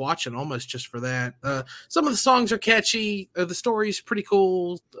 It's worth watching almost just for that. Some of the songs are catchy. The story's pretty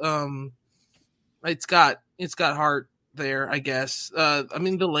cool. It's got heart there, I guess. I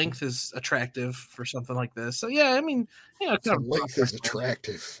mean, the length is attractive for something like this. So yeah, I mean, the length is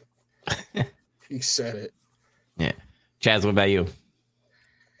attractive. He said it. Yeah, Chaz, what about you?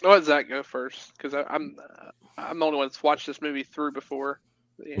 I'll let Zach go first because I'm the only one that's watched this movie through before.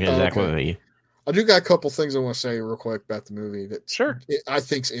 Yeah, Zach, what about you? I do got a couple things I want to say real quick about the movie that I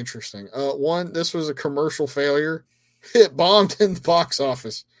think's interesting. One, this was a commercial failure. It bombed in the box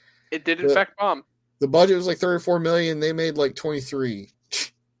office. It did in fact bomb. The budget was like $34 million. They made like 23,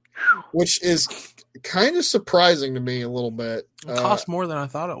 which is kind of surprising to me a little bit. It cost more than I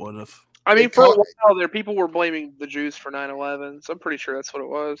thought it would have. I mean, for a while there, people were blaming the Jews for 9/11, so I'm pretty sure that's what it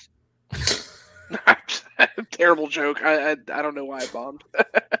was. Terrible joke. I don't know why it bombed.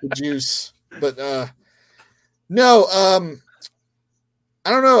 The juice, but no. I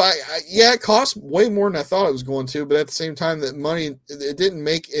don't know. Yeah, it cost way more than I thought it was going to, but at the same time, that money, it didn't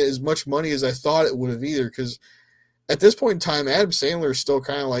make as much money as I thought it would have either. Because at this point in time, Adam Sandler is still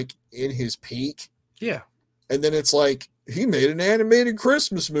kind of like in his peak. Yeah. And then it's like, he made an animated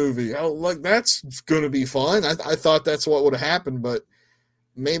Christmas movie. Like, that's going to be fun. I thought that's what would have happened, but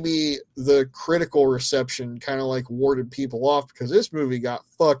maybe the critical reception kind of like warded people off because this movie got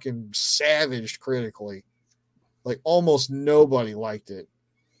fucking savaged critically. Like, almost nobody liked it.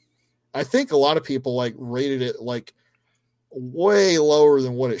 I think a lot of people like rated it like way lower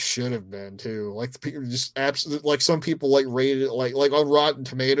than what it should have been too. Like the people just absolutely, like some people like rated it like on Rotten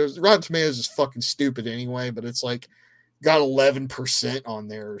Tomatoes. Rotten Tomatoes is fucking stupid anyway, but it's like got 11% on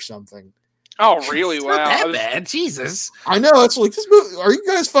there or something. Oh, really? It's wow. not that bad. Jesus. I know. It's like, this movie, are you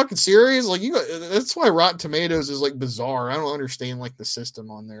guys fucking serious? Like, that's why Rotten Tomatoes is like bizarre. I don't understand like the system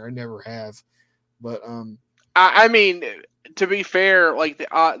on there. I never have. But I mean, to be fair, like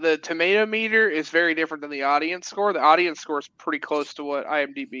the tomato meter is very different than the audience score. The audience score is pretty close to what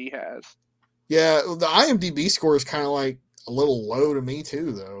IMDb has. yeah, the IMDb score is kind of like a little low to me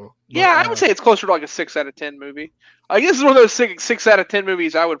too, though. But, Yeah, I would say it's closer to like a 6 out of 10 movie. Like, this is one of those six out of 10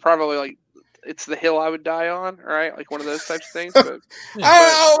 movies I would probably like. It's the hill I would die on, right? Like one of those types of things. But,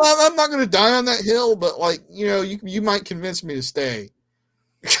 I'm not going to die on that hill, but like, you might convince me to stay.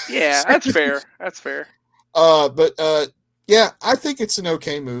 yeah, that's fair. That's fair. Yeah, I think it's an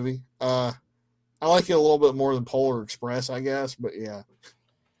okay movie. I like it a little bit more than Polar Express, I guess, but yeah.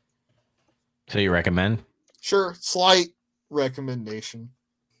 So you recommend? Sure, slight recommendation.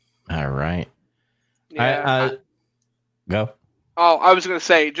 All right. Yeah. Go. Oh, I was going to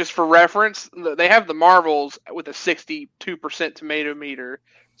say, just for reference, they have the Marvels with a 62% tomato meter.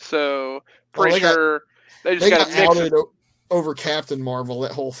 So, pretty sure they just got to mix it. Over Captain Marvel,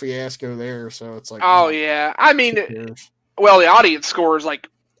 that whole fiasco there. So it's like, oh, yeah. I mean, well, the audience score is like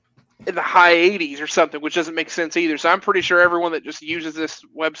in the high 80s or something, which doesn't make sense either. So I'm pretty sure everyone that just uses this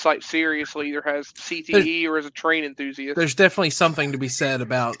website seriously either has CTE or is a train enthusiast. There's definitely something to be said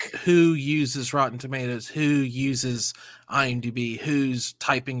about who uses Rotten Tomatoes, who uses IMDb, who's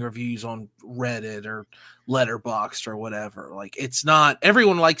typing reviews on Reddit or Letterboxd or whatever. Like, it's not,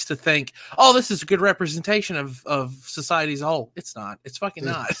 everyone likes to think, oh, this is a good representation of society as a whole. It's not. It's fucking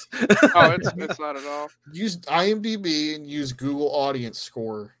not. Oh, it's not at all. Use IMDb and use Google Audience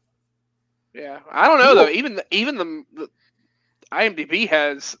Score. Yeah, I don't know though. Even the IMDb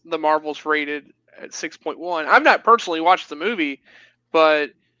has the Marvels rated at 6.1. I've not personally watched the movie, but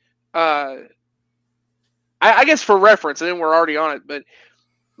I guess for reference, and then we're already on it. But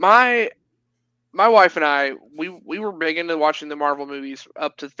my wife and I, we were big into watching the Marvel movies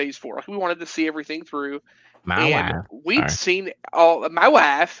up to Phase 4. Like, we wanted to see everything through. We'd seen all my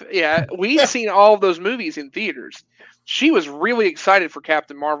wife. Yeah, we'd seen all of those movies in theaters. She was really excited for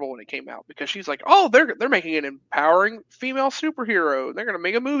Captain Marvel when it came out because she's like, "Oh, they're making an empowering female superhero. They're going to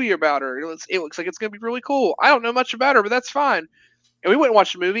make a movie about her. It looks like it's going to be really cool." I don't know much about her, but that's fine. And we went and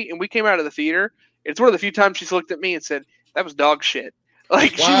watched the movie, and we came out of the theater. It's one of the few times she's looked at me and said, "That was dog shit."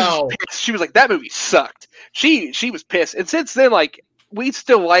 Like, wow. She was like, "That movie sucked." She was pissed. And since then, like, we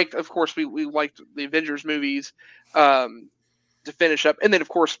still liked, of course, we liked the Avengers movies to finish up, and then of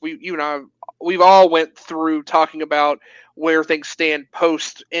course you and I, we've all went through talking about where things stand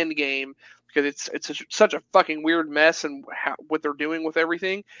post Endgame because it's such a fucking weird mess and what they're doing with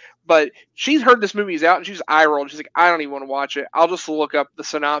everything. But she's heard this movie's out and she's eye rolled. She's like, "I don't even want to watch it. I'll just look up the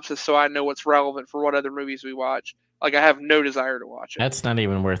synopsis so I know what's relevant for what other movies we watch." Like, I have no desire to watch it. That's not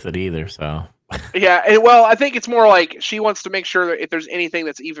even worth it either. So yeah, and well, I think it's more like she wants to make sure that if there's anything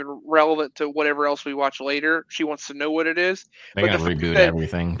that's even relevant to whatever else we watch later, she wants to know what it is. They got to reboot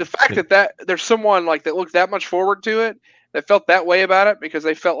everything. The fact that there's someone like that looked that much forward to it, that felt that way about it, because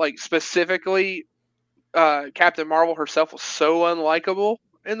they felt like specifically Captain Marvel herself was so unlikable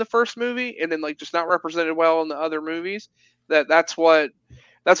in the first movie, and then like just not represented well in the other movies. That's what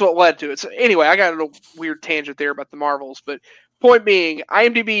led to it. So anyway, I got a little weird tangent there about the Marvels, but point being,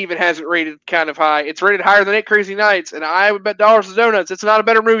 IMDb even has it rated kind of high. It's rated higher than 8 Crazy Nights, and I would bet dollars to donuts it's not a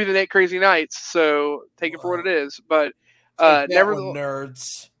better movie than 8 Crazy Nights. So take it for what it is. But nevertheless,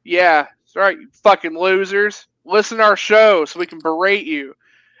 nerds. Yeah, it's all right, you fucking losers. Listen to our show so we can berate you.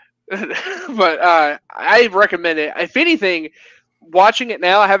 But I recommend it. If anything, watching it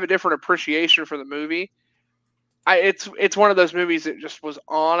now, I have a different appreciation for the movie. It's one of those movies that just was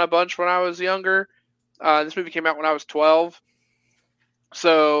on a bunch when I was younger. This movie came out when I was 12.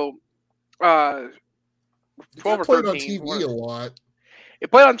 So, 12 or 13. It played on TV a lot.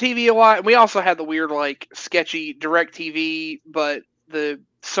 It played on TV a lot, and we also had the weird, like, sketchy direct TV, but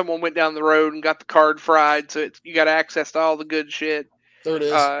someone went down the road and got the card fried, so you got access to all the good shit. There it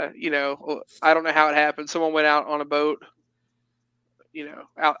is. I don't know how it happened. Someone went out on a boat,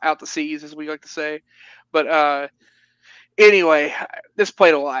 out the seas, as we like to say. But anyway, this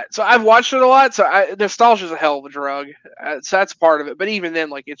played a lot. So I've watched it a lot. So nostalgia is a hell of a drug. So that's part of it. But even then,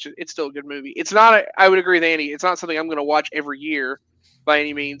 like it's still a good movie. It's not. I would agree with Andy. It's not something I'm going to watch every year by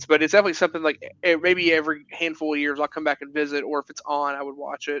any means. But it's definitely something like maybe every handful of years I'll come back and visit, or if it's on, I would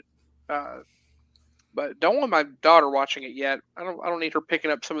watch it. But don't want my daughter watching it yet. I don't need her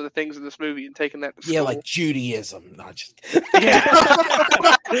picking up some of the things in this movie and taking that to school. Yeah, like Judaism. Not just. Yeah.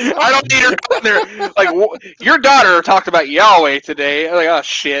 I don't need her out there. Like your daughter talked about Yahweh today. I'm like, oh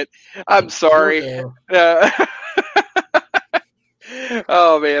shit. I'm sorry.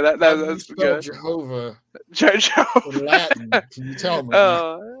 Oh man, that's good. Jehovah. Jehovah. Latin. Can you tell me?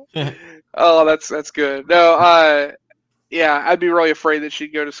 Oh, that's good. No, yeah, I'd be really afraid that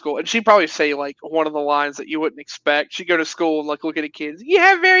she'd go to school, and she'd probably say like one of the lines that you wouldn't expect. She'd go to school and like look at the kids. You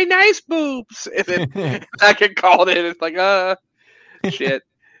have very nice boobs, and then I get called in. It's like, shit.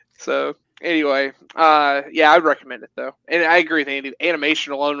 So anyway, yeah, I'd recommend it though, and I agree with Andy. The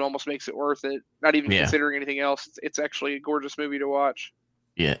animation alone almost makes it worth it. Not even considering anything else. It's actually a gorgeous movie to watch.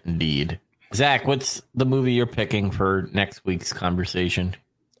 Yeah, indeed. Zach, what's the movie you're picking for next week's conversation?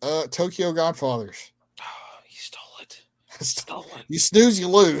 Tokyo Godfathers. Stolen. You snooze, you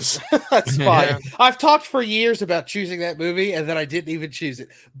lose. That's fine. I've talked for years about choosing that movie, and then I didn't even choose it.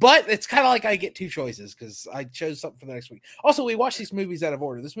 But it's kind of like I get two choices because I chose something for the next week. Also, we watched these movies out of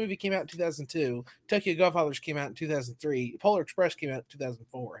order. This movie came out in 2002. Tokyo Godfathers came out in 2003. Polar Express came out in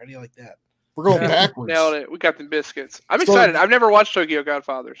 2004. How do you like that? We're going backwards. Nailed it. We got them biscuits. I'm excited. I've never watched Tokyo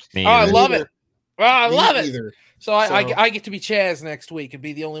Godfathers. I love it. Oh, I love it. Either. So I get to be Chaz next week and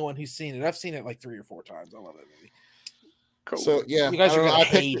be the only one who's seen it. I've seen it like 3 or 4 times. I love that movie. Cool. So yeah, you guys are gonna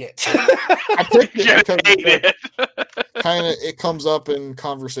hate it. I picked it because kind of it comes up in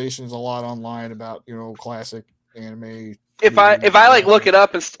conversations a lot online about classic anime. If I like look it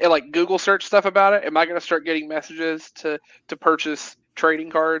up and like Google search stuff about it, am I going to start getting messages to purchase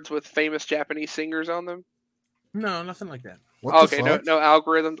trading cards with famous Japanese singers on them? No, nothing like that. Okay, no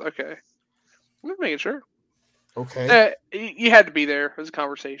algorithms. Okay, I'm just making sure. Okay, you had to be there as a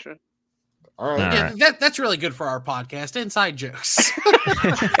conversation. All right. Yeah, that's really good for our podcast. Inside jokes.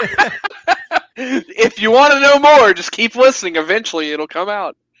 If you want to know more, just keep listening. Eventually, it'll come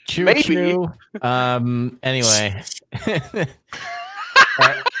out. Maybe. Anyway.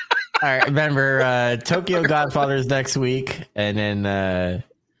 All right. Remember, Tokyo Godfathers next week, and then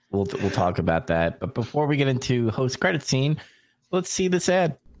we'll talk about that. But before we get into host credit scene, let's see this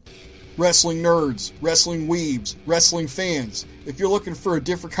ad. Wrestling nerds, wrestling weebs, wrestling fans. If you're looking for a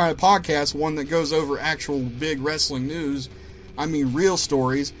different kind of podcast, one that goes over actual big wrestling news, I mean real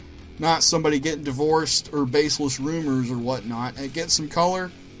stories, not somebody getting divorced or baseless rumors or whatnot, and get some color,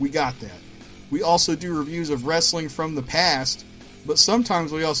 we got that. We also do reviews of wrestling from the past, but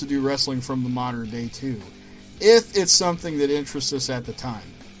sometimes we also do wrestling from the modern day too, if it's something that interests us at the time.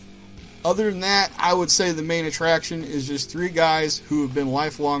 Other than that, I would say the main attraction is just 3 guys who have been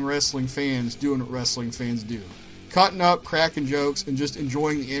lifelong wrestling fans doing what wrestling fans do. Cutting up, cracking jokes, and just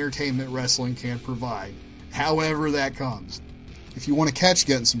enjoying the entertainment wrestling can provide. However that comes. If you want to catch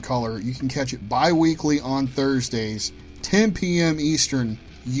Getting Some Color, you can catch it bi-weekly on Thursdays, 10 p.m. Eastern,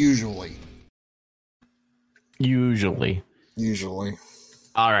 usually. Usually.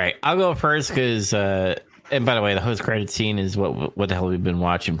 All right, I'll go first because... and by the way, the host credit scene is what the hell we've been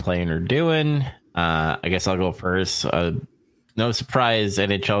watching, playing, or doing. I guess I'll go first. No surprise,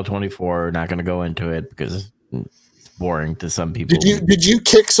 NHL 24. Not going to go into it because it's boring to some people. Did you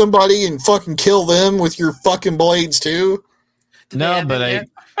kick somebody and fucking kill them with your fucking blades too? No, but I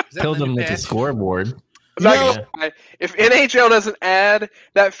killed them with a scoreboard. I'm not gonna lie. If NHL doesn't add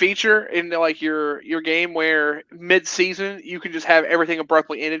that feature into like your game where mid-season you can just have everything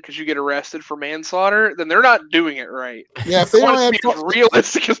abruptly ended because you get arrested for manslaughter, then they're not doing it right. Yeah, if they don't be as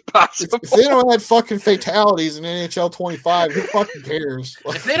realistic as possible. If they don't add fucking fatalities in NHL 25, who fucking cares?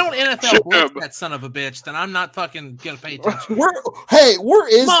 If they don't NFL blitz that son of a bitch, then I'm not fucking gonna pay attention. Where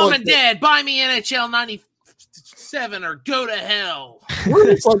is Mom and Dad, buy me NHL 97 or go to hell. Where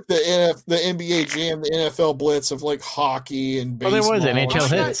is like the NBA Jam, the NFL blitz of like hockey and baseball? Well, there was NHL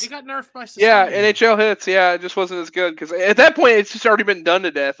hits. It got nerfed by society. Yeah, NHL hits. Yeah, it just wasn't as good because at that point it's just already been done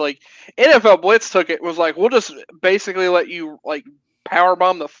to death. Like NFL Blitz took it was like we'll just basically let you like power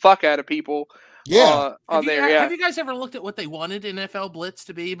bomb the fuck out of people. Yeah. Have you guys ever looked at what they wanted NFL Blitz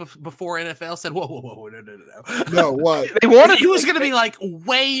to be before NFL said, whoa, no. No, what? They wanted it was going to be like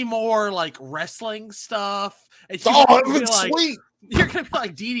way more like wrestling stuff. It was sweet. You're gonna be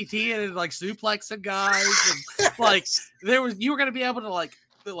like DDT and like suplexing guys, and like you were gonna be able to like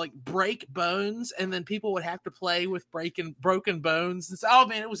break bones, and then people would have to play with broken bones. And so, oh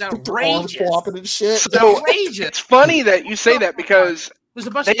man, it was outrageous. Flopping and shit. So outrageous. It's funny that you say that because there's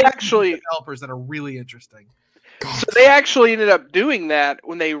a bunch of developers that are really interesting. So they actually ended up doing that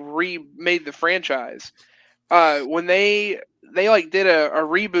when they remade the franchise. When they like did a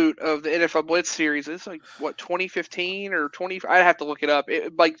reboot of the NFL Blitz series. It's like what 2015 or 20. I'd have to look it up.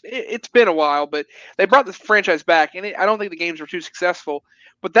 It's been a while, but they brought the franchise back, and I don't think the games were too successful.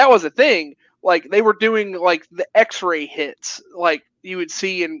 But that was a thing. Like they were doing like the X-ray hits, like you would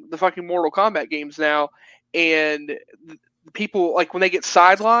see in the fucking Mortal Kombat games now, and people like when they get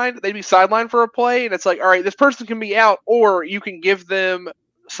sidelined, they'd be sidelined for a play, and it's like, all right, this person can be out, or you can give them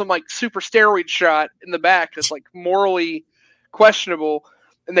some like super steroid shot in the back that's like morally questionable,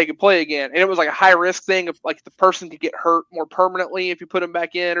 and they could play again. And it was like a high risk thing of like the person could get hurt more permanently if you put them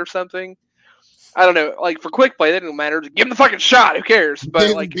back in or something. I don't know. Like for quick play, that didn't matter. Just give them the fucking shot. Who cares? But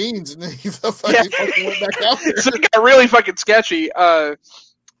David like beans, and then he fucking went back out there. So it got really fucking sketchy.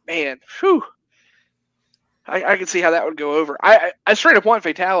 Man, whew. I can see how that would go over. I straight up want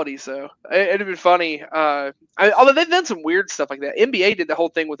fatalities though. It'd have been funny. Although they've done some weird stuff like that. NBA did the whole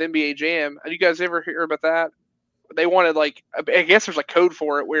thing with NBA Jam. Have you guys ever hear about that? They wanted like, I guess there's a code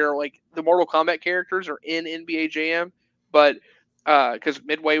for it where like the Mortal Kombat characters are in NBA Jam, but because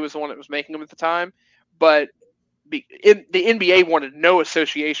Midway was the one that was making them at the time, but the NBA wanted no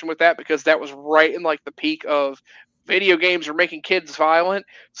association with that because that was right in like the peak of video games are making kids violent.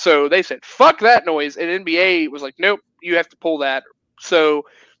 So they said, fuck that noise. And NBA was like, nope, you have to pull that. So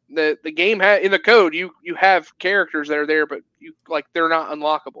the game in the code, you have characters that are there, but you like they're not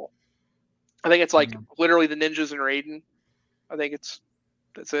unlockable. I think it's like literally the ninjas and Raiden. I think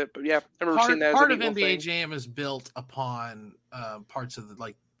that's it. But yeah, I remember seeing that. Part of NBA Jam is built upon parts of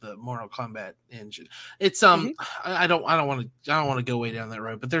the Mortal Kombat engine. It's I don't want to go way down that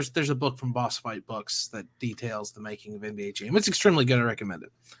road, but there's a book from Boss Fight Books that details the making of NBA Jam. It's extremely good. I recommend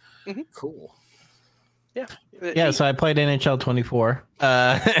it. Mm-hmm. Cool. Yeah. Yeah. So I played NHL 24.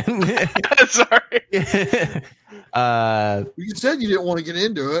 Sorry. You said you didn't want to get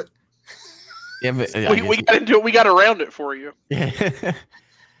into it. Yeah, but, we got into it. We got around it for you.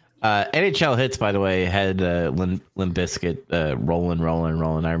 NHL Hits, by the way, had Limp Bizkit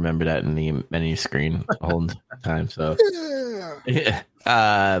rolling. I remember that in the menu screen the whole time. So, yeah.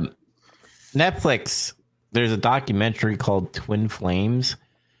 Netflix, there's a documentary called Twin Flames.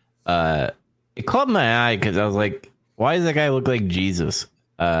 It caught my eye because I was like, why does that guy look like Jesus?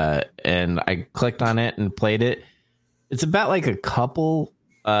 And I clicked on it and played it. It's about like a couple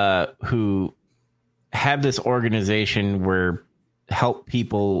who have this organization where help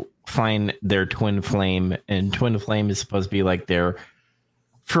people find their twin flame, and twin flame is supposed to be like their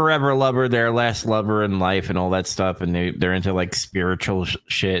forever lover, their last lover in life, and all that stuff. And they're into like spiritual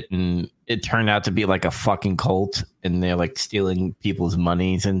shit, and it turned out to be like a fucking cult, and they're like stealing people's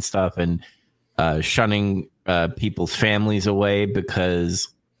monies and stuff, and shunning people's families away because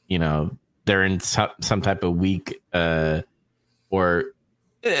they're in some type of weak or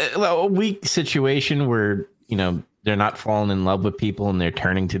a weak situation where they're not falling in love with people, and they're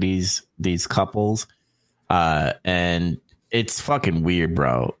turning to these couples, and it's fucking weird,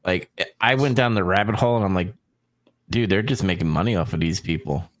 bro. Like I went down the rabbit hole, and I'm like, dude, they're just making money off of these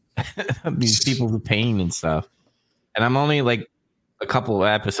people, these people's pain and stuff. And I'm only like a couple of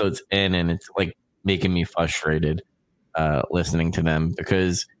episodes in, and it's like making me frustrated listening to them,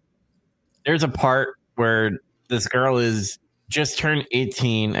 because there's a part where this girl is just turned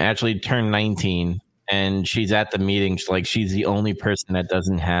 18, actually turned 19, and she's at the meeting. She's the only person that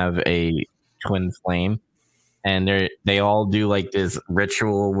doesn't have a twin flame, and they all do like this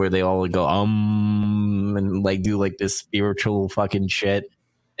ritual where they all go and like do like this spiritual fucking shit,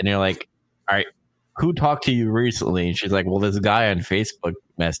 and they're like, all right, who talked to you recently? And she's like, well, this guy on Facebook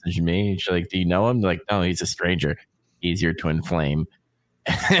messaged me. And she's like, do you know him? They're like, no, he's a stranger. He's your twin flame.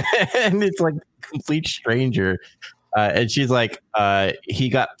 And it's like a complete stranger. And she's like, he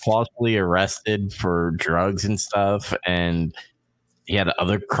got falsely arrested for drugs and stuff, and he had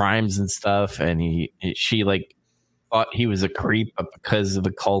other crimes and stuff, and she like thought he was a creep, but because of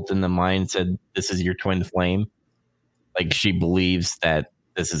the cult in the mind said, this is your twin flame, like she believes that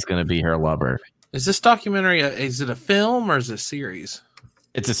this is going to be her lover. Is this documentary is it a film or is it a series?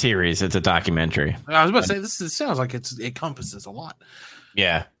 It's a series. It's a documentary. I was about to say, this sounds like it encompasses a lot.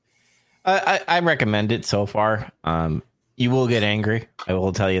 Yeah. I recommend it so far. You will get angry. I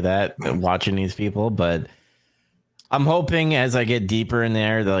will tell you that watching these people, but I'm hoping as I get deeper in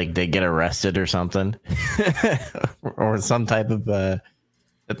there, that like they get arrested or something, or some type of a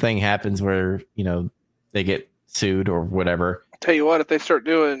thing happens where they get sued or whatever. Tell you what, if they start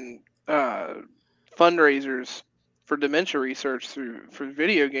doing fundraisers for dementia research for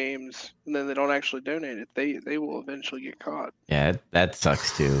video games, and then they don't actually donate it, they will eventually get caught. Yeah, that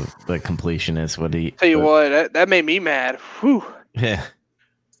sucks too. The completionist. Tell you what, that made me mad. Whew. Yeah.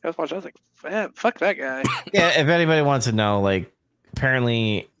 I was like, fuck that guy. Yeah, if anybody wants to know, like,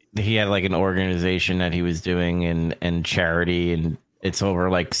 apparently he had like an organization that he was doing and charity, and it's over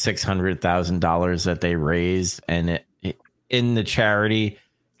like $600,000 that they raised, and in the charity,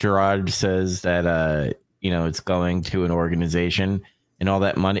 Gerard says that it's going to an organization and all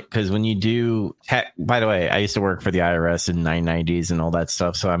that money, because when you do by the way, I used to work for the IRS in 990s and all that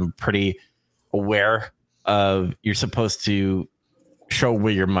stuff, so I'm pretty aware of you're supposed to show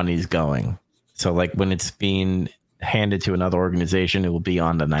where your money's going. So like when it's being handed to another organization, it will be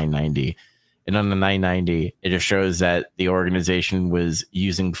on the 990. And on the 990, it just shows that the organization was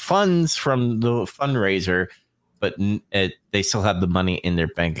using funds from the fundraiser, but they still have the money in their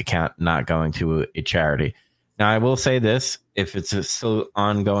bank account, not going to a charity. Now, I will say this, if it's a still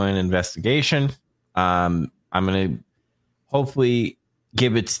ongoing investigation, I'm going to hopefully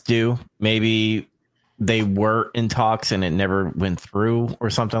give its due. Maybe they were in talks and it never went through or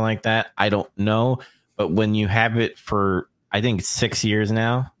something like that. I don't know. But when you have it for, I think, 6 years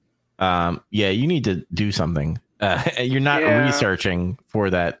now, you need to do something. You're not researching for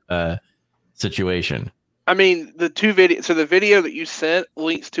that situation. I mean, the two videos. So the video that you sent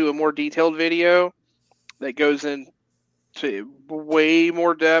links to a more detailed video that goes into way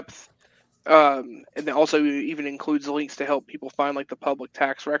more depth. And then also even includes links to help people find like the public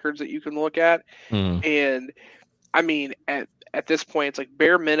tax records that you can look at. And I mean, at this point, it's like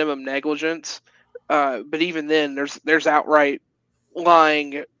bare minimum negligence. But even then, there's outright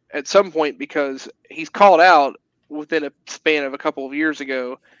lying at some point, because he's called out within a span of a couple of years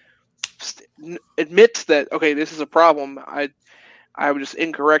ago, admits that, okay, this is a problem. I was just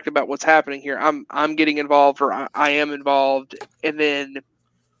incorrect about what's happening here. I'm getting involved, or I am involved, and then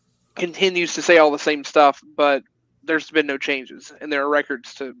continues to say all the same stuff, but there's been no changes, and there are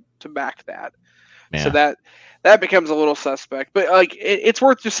records to back that. Yeah. So that becomes a little suspect. But like it's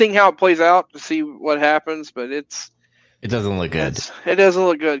worth just seeing how it plays out to see what happens. But it doesn't look good. It doesn't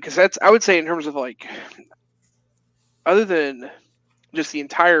look good, because that's, I would say, in terms of like, other than just the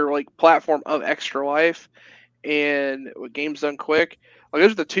entire like platform of Extra Life and what Games Done Quick, like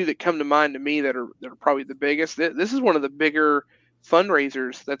those are the two that come to mind to me that are probably the biggest. This is one of the bigger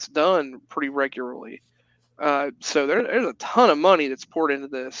fundraisers that's done pretty regularly. So there's a ton of money that's poured into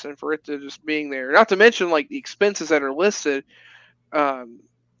this, and for it to just being there, not to mention like the expenses that are listed, again,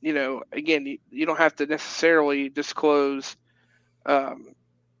 you don't have to necessarily disclose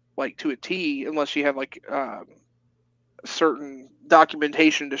like to a T unless you have like certain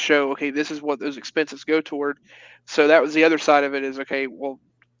documentation to show, okay, this is what those expenses go toward. So that was the other side of it, is, okay, well,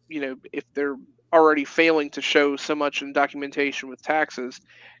 if they're already failing to show so much in documentation with taxes,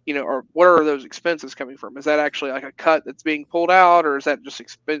 or where are those expenses coming from? Is that actually like a cut that's being pulled out, or is that just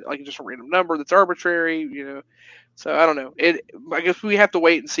just a random number that's arbitrary? So I don't know. I guess we have to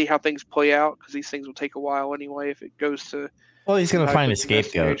wait and see how things play out, because these things will take a while anyway. If it goes to, well, he's going to find a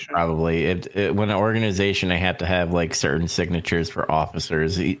scapegoat probably. When an organization, they have to have like certain signatures for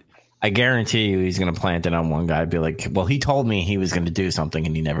officers. I guarantee you, he's going to plant it on one guy, be like, well, he told me he was going to do something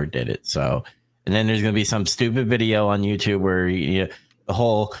and he never did it. So. And then there's going to be some stupid video on YouTube where the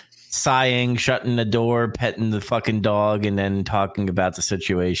whole sighing, shutting the door, petting the fucking dog, and then talking about the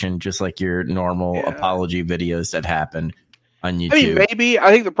situation, just like your normal apology videos that happen on YouTube. I mean, maybe.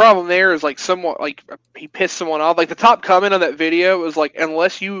 I think the problem there is like someone, like he pissed someone off. Like the top comment on that video was like,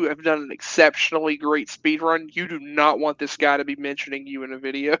 unless you have done an exceptionally great speed run, you do not want this guy to be mentioning you in a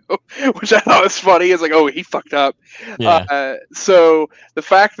video, which I thought was funny. It's like, oh, he fucked up. Yeah. So the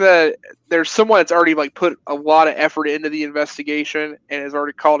fact that there's someone that's already like put a lot of effort into the investigation and has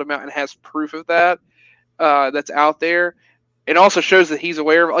already called him out and has proof of that, that's out there. It also shows that he's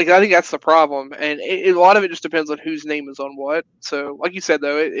aware of, like, I think that's the problem. And a lot of it just depends on whose name is on what. So, like you said,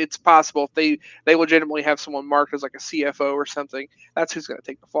 though, it's possible if they legitimately have someone marked as like a CFO or something, that's who's going to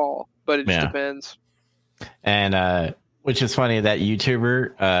take the fall. But it just depends. And which is funny, that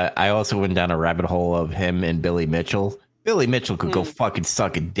YouTuber, I also went down a rabbit hole of him and Billy Mitchell. Billy Mitchell could go fucking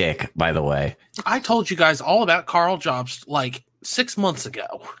suck a dick, by the way. I told you guys all about Carl Jobs like 6 months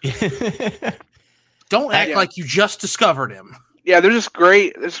ago. Don't act like you just discovered him. Yeah, there's this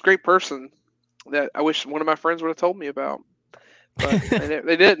great person that I wish one of my friends would have told me about. but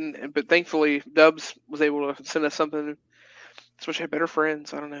they didn't. But thankfully, Dubs was able to send us something. So she had better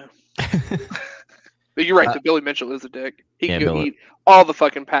friends. I don't know. But you're right. The Billy Mitchell is a dick. He can go eat all the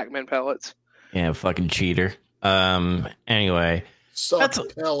fucking Pac-Man pellets. Yeah, fucking cheater. Anyway,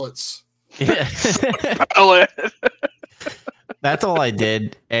 pellets. Yeah. Pellet. That's all I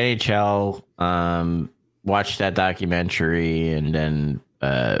did. NHL. Watched that documentary, and then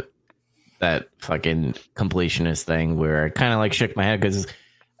that fucking completionist thing where I kind of like shook my head because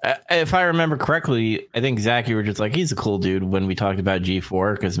if I remember correctly, I think Zach, you were just like, he's a cool dude when we talked about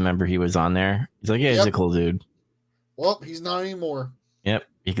G4 because remember he was on there. He's like, yeah, he's a cool dude. Well, he's not anymore. Yep,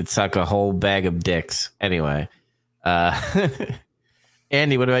 he could suck a whole bag of dicks. Anyway,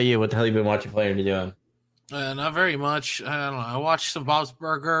 Andy, what about you? What the hell you been watching, playing, or doing? Not very much. I don't know. I watched some Bob's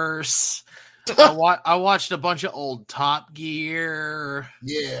Burgers. I watched a bunch of old Top Gear.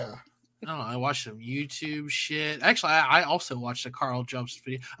 Yeah. I don't know. I watched some YouTube shit. Actually, I also watched a Carl Jumps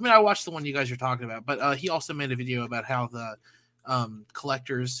video. I mean, I watched the one you guys are talking about, but he also made a video about how the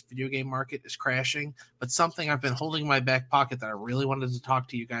collector's video game market is crashing. But something I've been holding in my back pocket that I really wanted to talk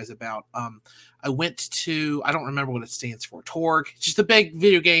to you guys about. I went to, I don't remember what it stands for, TORG. It's just a big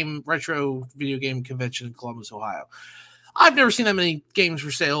retro video game convention in Columbus, Ohio. I've never seen that many games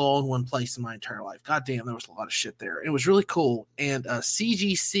for sale all in one place in my entire life. God damn, there was a lot of shit there. It was really cool. And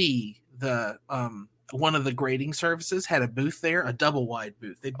CGC, the one of the grading services, had a booth there, a double wide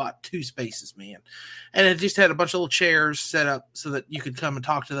booth. They bought 2 spaces, man. And it just had a bunch of little chairs set up so that you could come and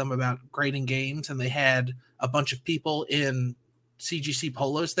talk to them about grading games. And they had a bunch of people in CGC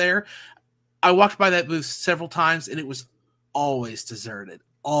polos there. I walked by that booth several times and it was always deserted.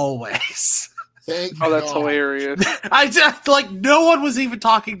 Always. Thank Oh, that's God. hilarious. I just no one was even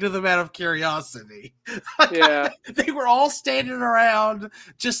talking to them out of curiosity. Yeah. They were all standing around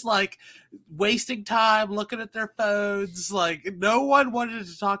just like wasting time looking at their phones. Like no one wanted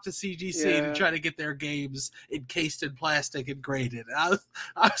to talk to CGC to try to get their games encased in plastic and graded. I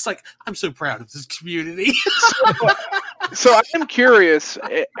was like, I'm so proud of this community. So I'm curious,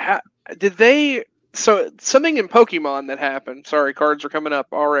 did they? So something in Pokemon that happened. Sorry, cards are coming up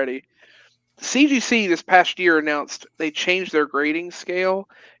already. CGC this past year announced they changed their grading scale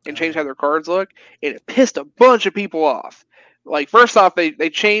and changed how their cards look, and it pissed a bunch of people off. Like, first off, they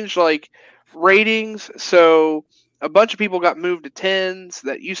changed like ratings, so a bunch of people got moved to 10s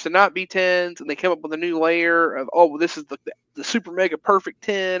that used to not be 10s, and they came up with a new layer of, oh, well, this is the super mega perfect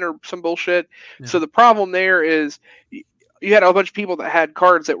 10 or some bullshit. Yeah. So the problem there is you had a bunch of people that had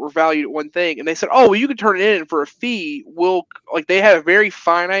cards that were valued at one thing, and they said, oh, well, you could turn it in for a fee. They had a very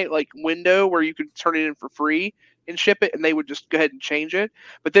finite like window where you could turn it in for free and ship it, and they would just go ahead and change it.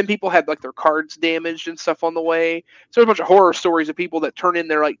 But then people had like their cards damaged and stuff on the way. So there's a bunch of horror stories of people that turn in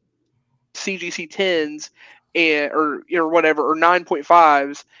their like CGC 10s or whatever, or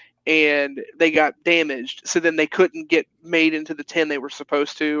 9.5s, and they got damaged. So then they couldn't get made into the 10 they were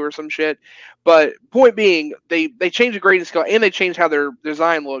supposed to or some shit. But point being, they changed the grading scale and they changed how their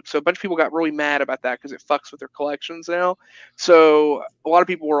design looked. So a bunch of people got really mad about that because it fucks with their collections now. So a lot of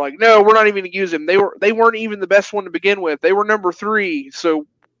people were like, no, we're not even going to use them. They weren't even the best one to begin with. They were number 3. So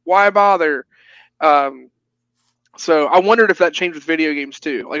why bother? So I wondered if that changed with video games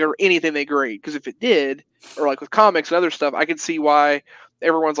too, like, or anything they grade. Because if it did, or like with comics and other stuff, I could see why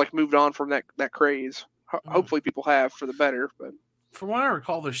everyone's like moved on from that craze. Hopefully people have for the better. But from what I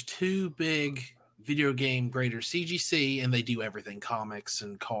recall, there's 2 big video game graders, CGC, and they do everything, comics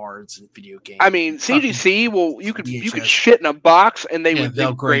and cards and video games. I mean, CGC, well, you could shit in a box and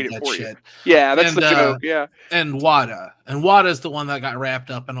they'll grade it for you. Yeah, that's the joke. Yeah. And WADA is the one that got wrapped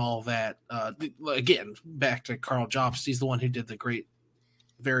up in all that. Again, back to Carl Jobst. He's the one who did the great,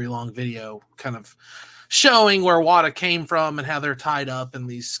 very long video kind of showing where WADA came from and how they're tied up in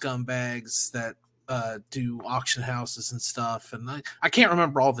these scumbags that do auction houses and stuff. And I can't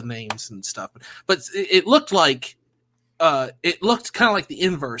remember all the names and stuff, but it looked like it looked kind of like the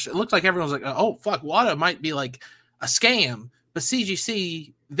inverse. It looked like everyone was like, oh, fuck, WADA might be like a scam, but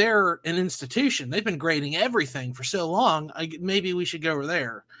CGC, they're an institution. They've been grading everything for so long. Maybe we should go over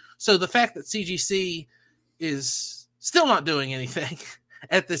there. So the fact that CGC is still not doing anything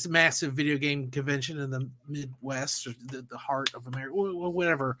at this massive video game convention in the Midwest, or the heart of America,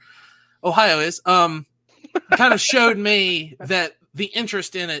 whatever Ohio is, kind of showed me that the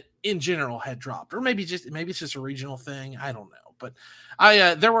interest in it in general had dropped, or maybe it's just a regional thing. I don't know, but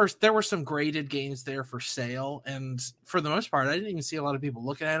there were some graded games there for sale, and for the most part, I didn't even see a lot of people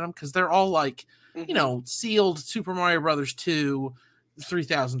looking at them because they're all like, sealed Super Mario Brothers 2,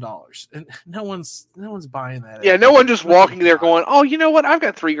 $3,000, and no one's buying that. Yeah, no one just walking there going, "Oh, you know what? I've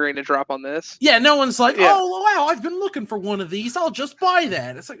got $3,000 to drop on this." Yeah, no one's like, "Oh, wow, I've been looking for one of these. I'll just buy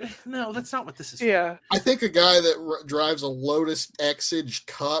that." It's like, no, that's not what this is. Yeah, I think a guy that drives a Lotus Exige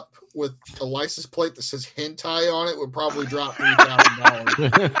Cup with a license plate that says hentai on it would probably drop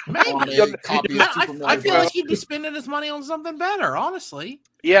 $3,000. Maybe. I feel like he'd be spending his money on something better, honestly.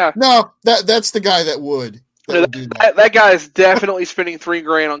 Yeah. No, that's the guy that would. That guy is definitely spending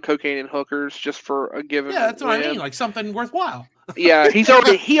 $3,000 on cocaine and hookers just for a given. Yeah, that's what I mean. Like something worthwhile. Yeah, he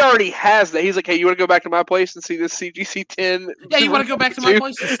already has that. He's like, hey, you want to go back to my place and see this CGC 10? Yeah, you want to go back to my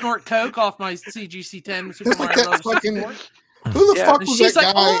place and snort coke off my CGC 10 Super Mario Bros. Who the fuck was She's that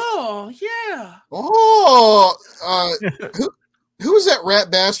like, guy? oh yeah. Oh, who was that rat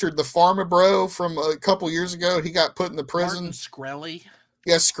bastard? The Pharma Bro from a couple years ago. He got put in the prison. Martin Shkreli.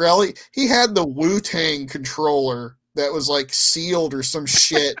 Yeah, Shkreli. He had the Wu-Tang controller that was like sealed or some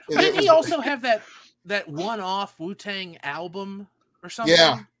shit. Didn't he also have that one-off Wu-Tang album or something?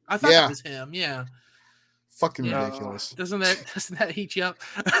 Yeah. I thought that was him. Yeah. Fucking ridiculous. Doesn't that heat you up?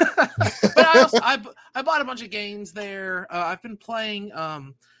 But I bought a bunch of games there. I've been playing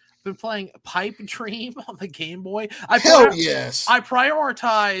Pipe Dream on the Game Boy. Yes. I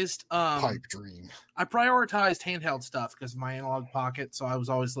prioritized Pipe Dream. I prioritized handheld stuff because of my analog pocket, so I was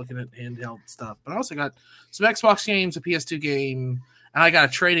always looking at handheld stuff. But I also got some Xbox games, a PS2 game, and I got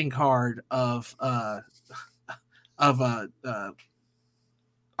a trading card of I'm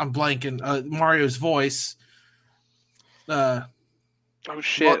blanking Mario's voice. Oh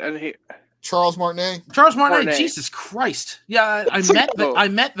shit! Charles Martinet. Jesus Christ! Yeah, I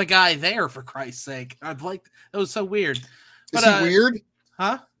met the guy there, for Christ's sake. I've like that was so weird. Is he weird?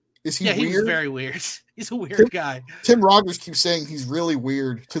 Huh? Is he weird? He was very weird. He's a weird guy. Tim Rogers keeps saying he's really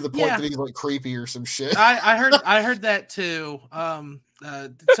weird to the point that he's like creepy or some shit. I heard that too.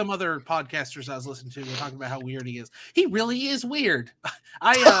 Some other podcasters I was listening to were talking about how weird he is. He really is weird.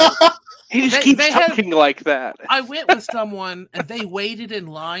 He just keeps talking like that. I went with someone and they waited in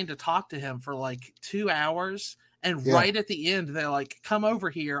line to talk to him for like 2 hours. And right at the end, they're like, come over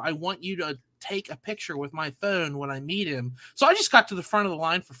here. I want you to take a picture with my phone when I meet him. So I just got to the front of the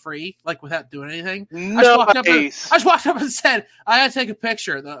line for free, like without doing anything. I just walked up and said, I gotta take a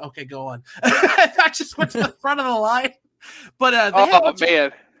picture. Okay, go on. I just went to the front of the line. But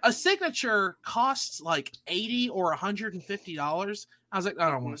a signature costs like $80 or $150. I was like,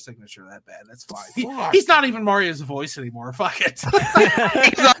 I don't want a signature that bad. That's fine. He's not even Mario's voice anymore. Fuck it.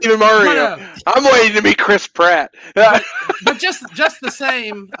 He's not even Mario. I'm waiting to be Chris Pratt. but just the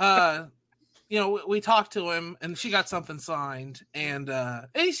same, we talked to him and she got something signed, and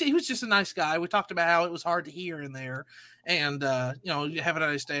he was just a nice guy. We talked about how it was hard to hear in there, and you have a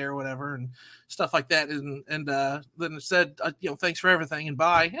nice day or whatever and stuff like that, and then said thanks for everything and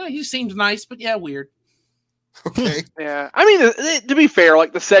bye. He seemed nice, but weird. Okay. Yeah, I mean, to be fair,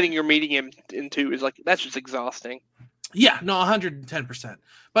 like the setting you're meeting him into is like that's just exhausting. Yeah, no, 110%.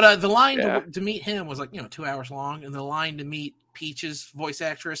 But the line to meet him was like 2 hours long, and the line to meet Peach's voice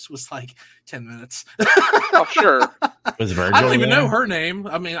actress was like 10 minutes. Oh, sure. Was Virgil? I don't even know her name.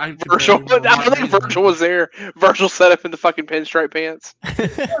 I mean, I don't think Virgil was there. Virgil set up in the fucking pinstripe pants.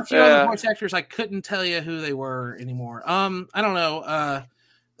 The voice actors, I couldn't tell you who they were anymore. I don't know.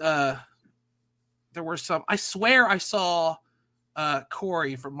 There were some. I swear I saw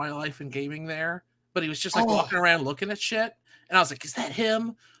Corey from My Life in Gaming there, but he was just like walking around looking at shit, and I was like, "Is that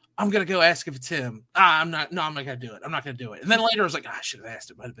him?" I'm gonna go ask if it's him. I'm not. No, I'm not gonna do it. I'm not gonna do it. And then later I was like, I should have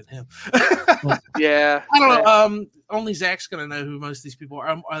asked. It might have been him. Yeah. I don't know. Only Zach's gonna know who most of these people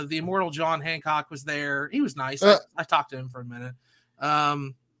are. The immortal John Hancock was there. He was nice. I talked to him for a minute.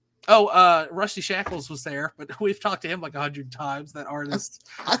 Rusty Shackles was there, but we've talked to him like 100 times. That artist.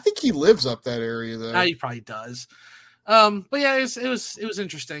 I think he lives up that area though. He probably does. But yeah, it was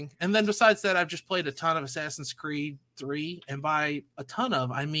interesting. And then besides that, I've just played a ton of Assassin's Creed 3, and by a ton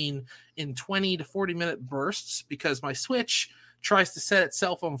of, I mean in 20 to 40 minute bursts, because my Switch tries to set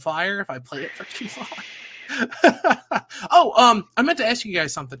itself on fire if I play it for too long. I meant to ask you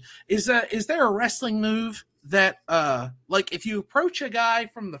guys something. Is there a wrestling move that like if you approach a guy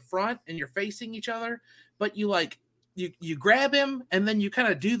from the front and you're facing each other, but you grab him and then you kind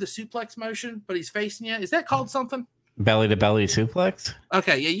of do the suplex motion, but he's facing you? Is that called something? Belly to belly suplex?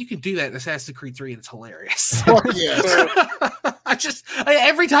 Okay, yeah, you can do that in Assassin's Creed 3 and it's hilarious. Oh, yes.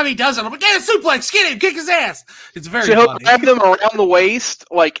 Every time he does it, I'm like, get a suplex, get him, kick his ass. It's very so funny. He'll grab them around the waist,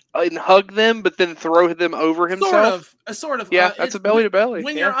 like, and hug them, but then throw them over himself? Sort of. Yeah, that's a belly to belly.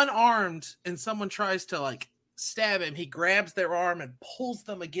 When you're unarmed and someone tries to, like, stab him, he grabs their arm and pulls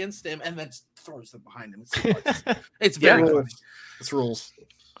them against him, and then throws them behind him. It's very funny. It's rules.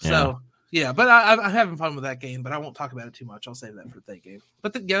 So yeah, but I'm having fun with that game, but I won't talk about it too much. I'll save that for that game.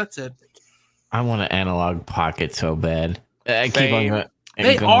 But that's it. I want an Analog Pocket so bad. I keep on going.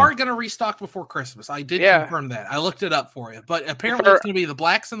 They are going to restock before Christmas. I did confirm that. I looked it up for you. But apparently it's going to be the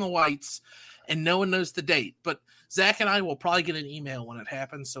blacks and the whites, and no one knows the date. But Zach and I will probably get an email when it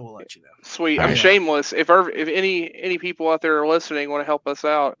happens, so we'll let you know. Sweet. I'm shameless. If any people out there are listening want to help us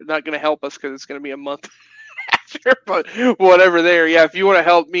out, not going to help us because it's going to be a month after, but whatever there. Yeah, if you want to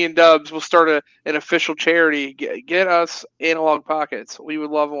help me and Dubs, we'll start an official charity. Get us Analog Pockets. We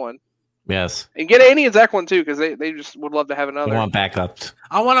would love one. Yes, and get Annie and Zach one too, because they just would love to have another. I want backups.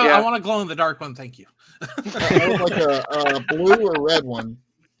 I want a glow in the dark one. Thank you. I would like a blue or red one.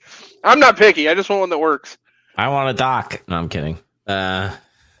 I'm not picky. I just want one that works. I want a dock. No, I'm kidding. I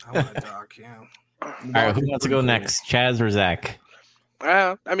want a dock. Yeah. All right, who wants to go next, Chaz or Zach?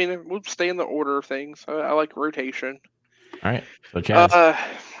 I mean, we'll stay in the order of things. I like rotation. All right, so Chaz.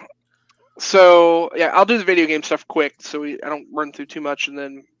 So yeah, I'll do the video game stuff quick, so I don't run through too much, and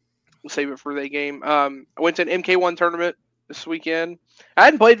then we'll save it for the game. I went to an MK1 tournament this weekend. I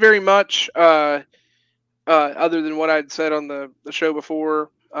hadn't played very much, other than what I'd said on the show before.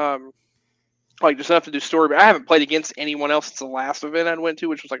 Like just enough to do story, but I haven't played against anyone else since the last event I went to,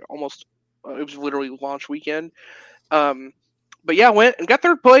 which was like almost, it was literally launch weekend. But yeah, I went and got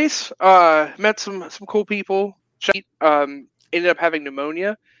third place. Met some cool people. Ended up having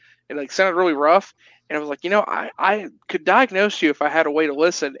pneumonia, and like sounded really rough. And I was like, I could diagnose you if I had a way to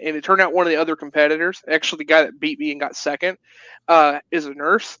listen. And it turned out one of the other competitors, actually the guy that beat me and got second, is a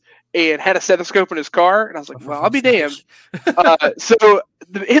nurse and had a stethoscope in his car. And I was like, well, I'll be damned. So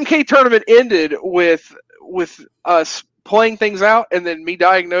the MK tournament ended with us playing things out and then me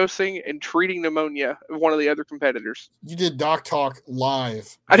diagnosing and treating pneumonia of one of the other competitors. You did Doc Talk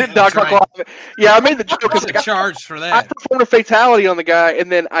live. I did Doc Talk live. Yeah, I made the joke because I got charged for that. I performed a fatality on the guy,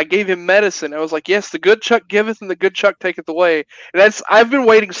 and then I gave him medicine. I was like, yes, the good Chuck giveth and the good Chuck taketh away. And I've been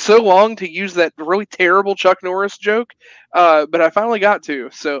waiting so long to use that really terrible Chuck Norris joke, but I finally got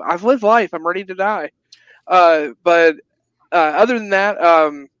to. So I've lived life. I'm ready to die. But other than that,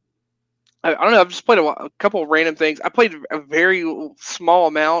 I don't know. I've just played a couple of random things. I played a very small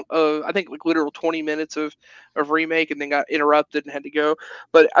amount of, I think, like literal 20 minutes of remake, and then got interrupted and had to go.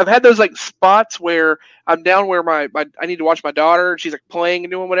 But I've had those like spots where I'm down where I need to watch my daughter. She's like playing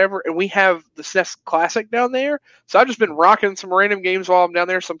and doing whatever, and we have the SNES Classic down there. So I've just been rocking some random games while I'm down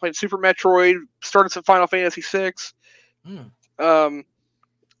there. So I'm playing Super Metroid, started some Final Fantasy VI.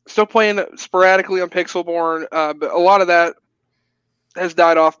 Still playing sporadically on Pixelborn, but a lot of that has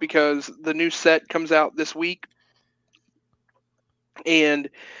died off because the new set comes out this week and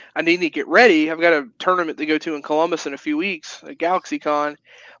I need to get ready. I've got a tournament to go to in Columbus in a few weeks at GalaxyCon,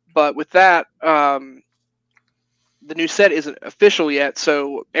 but with that, the new set isn't official yet,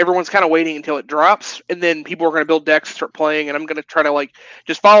 so everyone's kind of waiting until it drops, and then people are going to build decks and start playing, and I'm going to try to like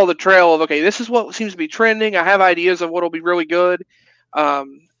just follow the trail of, okay, this is what seems to be trending. I have ideas of what will be really good,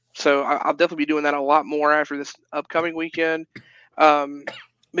 so I'll definitely be doing that a lot more after this upcoming weekend.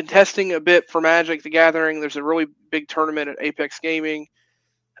 Been testing a bit for Magic the Gathering. There's a really big tournament at Apex Gaming.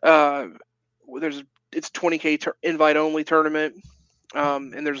 It's 20K invite only tournament,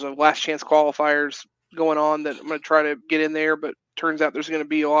 and there's a last chance qualifiers going on that I'm going to try to get in there. But turns out there's going to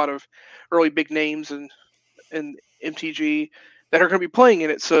be a lot of really big names and MTG that are going to be playing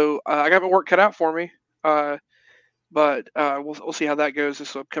in it. So I got my work cut out for me. But we'll see how that goes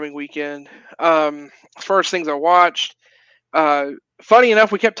this upcoming weekend. As far as things I watched. Funny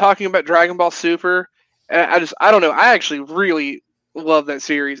enough, we kept talking about Dragon Ball Super, and I don't know. I actually really love that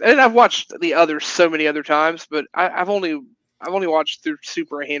series, and I've watched the others so many other times, but I've only watched through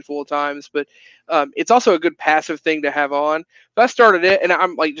Super a handful of times. But it's also a good passive thing to have on. But I started it, and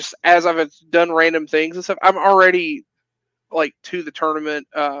I'm like, just as I've done random things and stuff, I'm already like to the tournament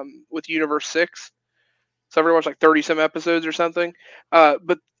with Universe 6. So I've already watched like 30 some episodes or something.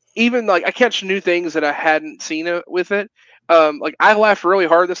 But even like I catch new things that I hadn't seen with it. Like I laughed really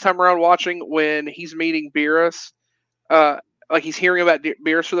hard this time around watching when he's meeting Beerus. Like he's hearing about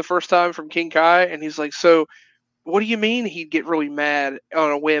Beerus for the first time from King Kai, and he's like, "So, what do you mean he'd get really mad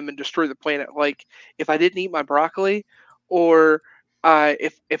on a whim and destroy the planet? Like if I didn't eat my broccoli, or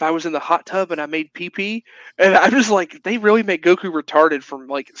if I was in the hot tub and I made pee pee?" And I'm just like, they really make Goku retarded from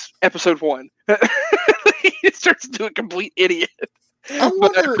like episode 1. He starts into a complete idiot. I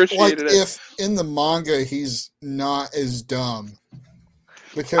wonder, like, if in the manga he's not as dumb,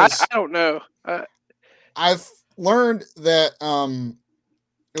 because I don't know. I've learned that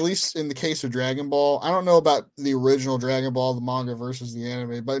at least in the case of Dragon Ball, I don't know about the original Dragon Ball, the manga versus the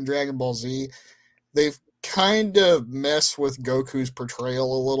anime, but in Dragon Ball Z, they've kind of messed with Goku's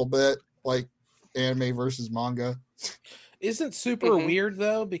portrayal a little bit, like anime versus manga. Isn't Super weird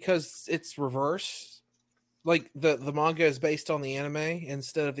though, because it's reverse? Like the manga is based on the anime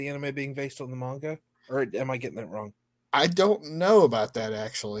instead of the anime being based on the manga? Or am I getting that wrong? I don't know about that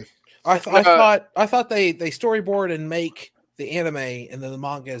actually. I thought they storyboard and make the anime, and then the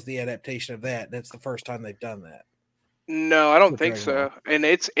manga is the adaptation of that. That's the first time they've done that. No, I don't think so. And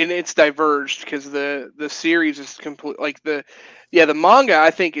it's diverged because the series is complete. Like the manga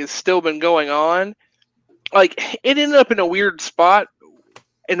I think has still been going on. Like it ended up in a weird spot,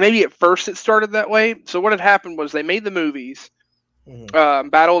 and maybe at first it started that way. So what had happened was they made the movies,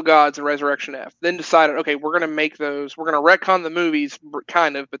 Battle of Gods and Resurrection F. Then decided, okay, we're gonna make those. We're gonna retcon the movies,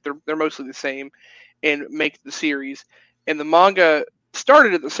 kind of, but they're mostly the same, and make the series. And the manga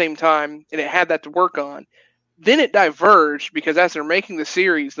started at the same time, and it had that to work on. Then it diverged because as they're making the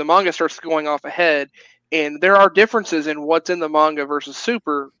series, the manga starts going off ahead, and there are differences in what's in the manga versus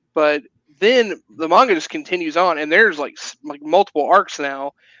Super. But then the manga just continues on, and there's like multiple arcs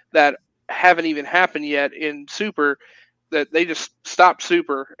now that haven't even happened yet in Super. That they just stopped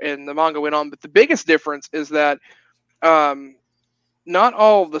Super and the manga went on. But the biggest difference is that not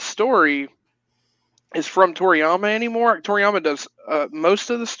all the story is from Toriyama anymore. Toriyama does most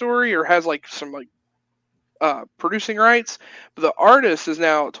of the story or has like some producing rights, but the artist is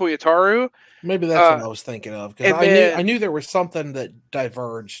now Toyotaru. Maybe that's what I was thinking of, because I knew there was something that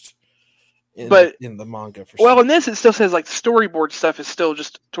diverged in the manga. In this it still says like storyboard stuff is still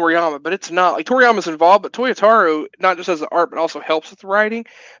just Toriyama, but it's not. Like Toriyama's involved, but Toyotaru not just has the art but also helps with the writing,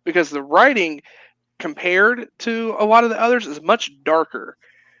 because the writing compared to a lot of the others is much darker.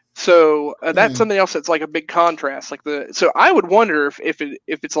 So that's something else that's like a big contrast. So I would wonder if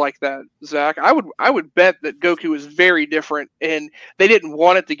it's like that, Zach. I would bet that Goku is very different, and they didn't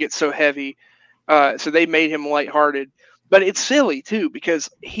want it to get so heavy, so they made him lighthearted. But it's silly too, because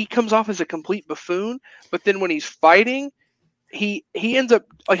he comes off as a complete buffoon. But then when he's fighting, he ends up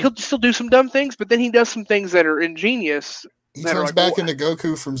like he'll still do some dumb things, but then he does some things that are ingenious. He turns back into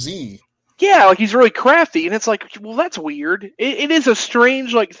Goku from Z. Yeah, like he's really crafty, and it's like, well, that's weird. It is a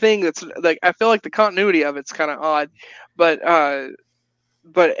strange like thing that's like I feel like the continuity of it's kind of odd, but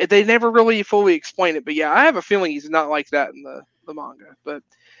they never really fully explain it. But yeah, I have a feeling he's not like that in the manga. But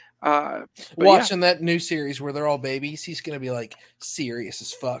watching that new series where they're all babies, he's gonna be like serious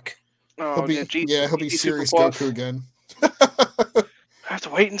as fuck. Oh, he'll be serious Goku again. I have to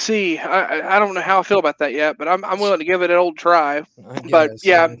wait and see. I don't know how I feel about that yet, but I'm willing to give it an old try. But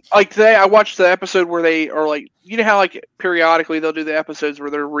yeah, like today I watched the episode where they are like, you know how like periodically they'll do the episodes where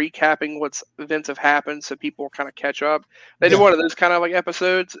they're recapping what's events have happened so people kind of catch up. They did one of those kind of like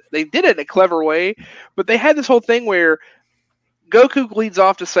episodes. They did it in a clever way, but they had this whole thing where Goku leads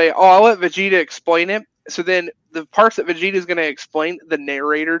off to say, "Oh, I'll let Vegeta explain it." So then the parts that Vegeta is going to explain, the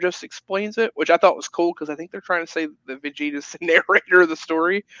narrator just explains it, which I thought was cool because I think they're trying to say that Vegeta's the narrator of the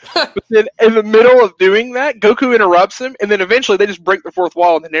story. But then in the middle of doing that, Goku interrupts him, and then eventually they just break the fourth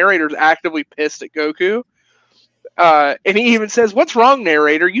wall, and the narrator's actively pissed at Goku. And he even says, "What's wrong,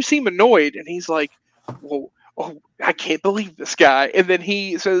 narrator? You seem annoyed." And he's like, "Well, I can't believe this guy." And then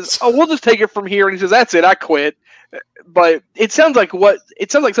he says, "Oh, we'll just take it from here." And he says, "That's it, I quit." But it sounds like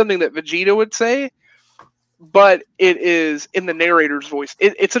something that Vegeta would say, but it is in the narrator's voice.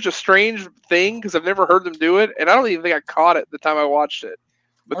 It's such a strange thing because I've never heard them do it, and I don't even think I caught it the time I watched it.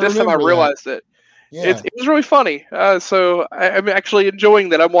 But this time I realized it. Yeah. It was really funny. So I'm actually enjoying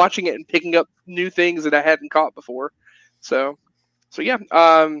that. I'm watching it and picking up new things that I hadn't caught before. So yeah.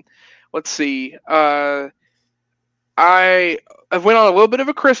 Let's see. I went on a little bit of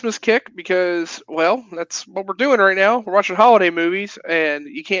a Christmas kick because, well, that's what we're doing right now. We're watching holiday movies, and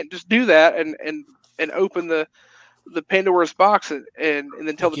you can't just do that and open the Pandora's box and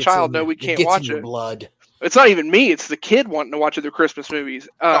then tell the child, no, we can't watch it. Blood. It's not even me. It's the kid wanting to watch other Christmas movies.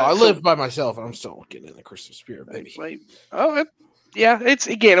 I live by myself, and I'm still getting in the Christmas spirit, baby. It's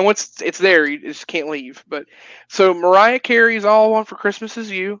again, and once it's there, you just can't leave. But so Mariah Carey's "All I Want for Christmas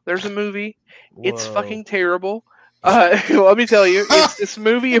Is You." There's a movie. Whoa. It's fucking terrible. Let me tell you, it's this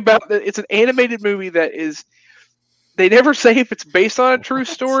movie it's an animated movie that is. They never say if it's based on a true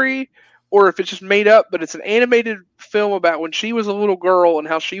story or if it's just made up, but it's an animated film about when she was a little girl and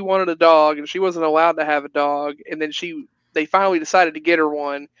how she wanted a dog and she wasn't allowed to have a dog, and then they finally decided to get her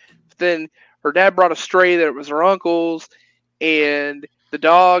one. But then her dad brought a stray that was her uncle's, and the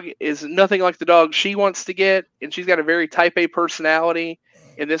dog is nothing like the dog she wants to get, and she's got a very type A personality,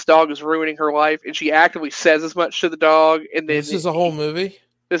 and this dog is ruining her life, and she actively says as much to the dog. And then this is a whole movie?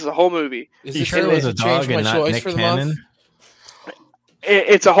 This is a whole movie. Is You this sure it was a dog and not Nick Cannon?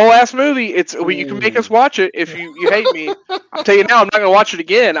 It's a whole ass movie. You can make us watch it if you hate me. I'll tell you now, I'm not gonna watch it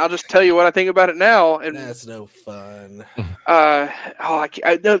again. I'll just tell you what I think about it now. And that's no fun. No,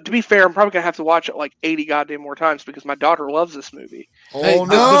 to be fair, I'm probably gonna have to watch it like 80 goddamn more times because my daughter loves this movie. Oh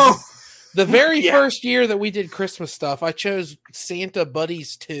no! The very first year that we did Christmas stuff, I chose Santa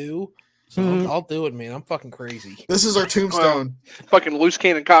Buddies 2. So I'll do it, man. I'm fucking crazy. This is our tombstone. Fucking loose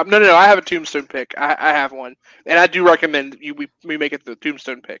cannon cop. No. I have a tombstone pick. I have one, and I do recommend we make it the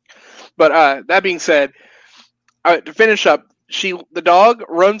tombstone pick. But that being said, to finish up, the dog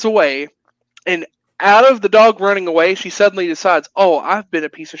runs away, and out of the dog running away, she suddenly decides, "Oh, I've been a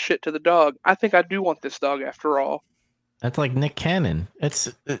piece of shit to the dog. I think I do want this dog after all." That's like Nick Cannon.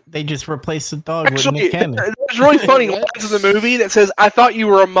 They just replaced the dog with Nick Cannon. There's really funny lines in the movie that says, "I thought you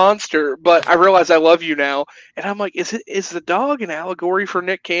were a monster, but I realize I love you now." And I'm like, is the dog an allegory for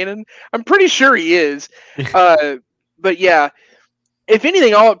Nick Cannon? I'm pretty sure he is. But yeah, if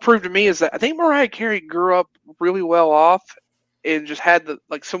anything, all it proved to me is that I think Mariah Carey grew up really well off and just had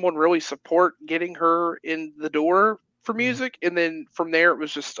someone really support getting her in the door for music. And then from there, it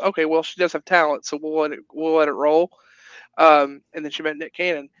was just, okay, well, she does have talent, so we'll let it roll. And then she met Nick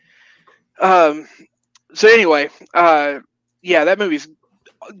Cannon. So anyway, yeah, that movie's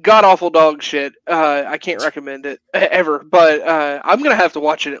god awful dog shit. I can't recommend it ever, but I'm gonna have to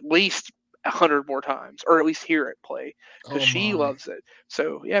watch it at least 100 more times, or at least hear it play, because she loves it.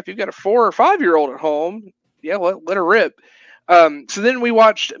 So yeah, if you've got a 4 or 5 year old at home, yeah, let her rip. So then we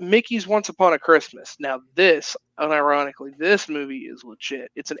watched Mickey's Once Upon a Christmas. Now this, unironically, this movie is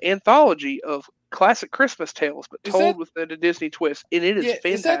legit. It's an anthology of classic Christmas tales, but told with a Disney twist, and it is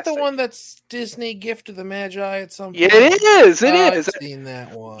fantastic. Is that the one that's Disney Gift to the Magi at some point? Yeah, it is. I've seen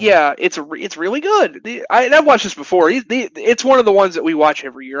that one. Yeah, it's really good. I've watched this before. It's one of the ones that we watch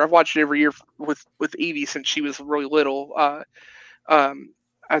every year. I've watched it every year with Evie since she was really little.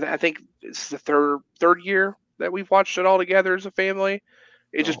 I think it's the third year that we've watched it all together as a family.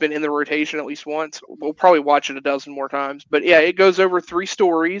 It's just been in the rotation at least once. We'll probably watch it a dozen more times. But yeah, it goes over 3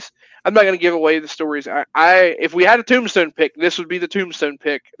 stories. I'm not going to give away the stories. If we had a tombstone pick, this would be the tombstone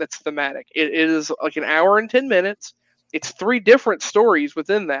pick that's thematic. It is like an hour and 10 minutes. It's 3 different stories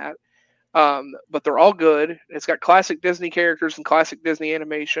within that. But they're all good. It's got classic Disney characters and classic Disney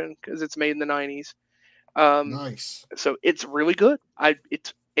animation because it's made in the 90s. Nice. So it's really good. I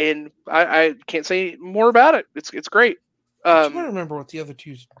can't say more about it. It's great. I don't remember what the other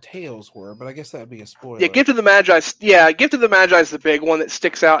 2 tales were, but I guess that would be a spoiler. Yeah, Gift of the Magi. Yeah, Gift of the Magi is the big one that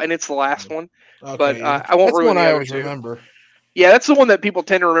sticks out, and it's the last one. Okay, but I won't ruin the I other always 2. remember. Yeah, that's the one that people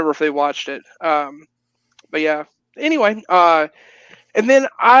tend to remember if they watched it. But yeah. Anyway, and then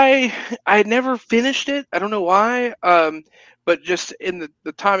I had never finished it. I don't know why. But just in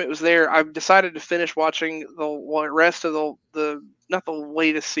the time it was there, I decided to finish watching the rest of the not the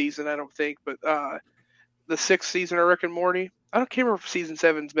latest season, I don't think, but the 6th season of Rick and Morty. I can't remember if season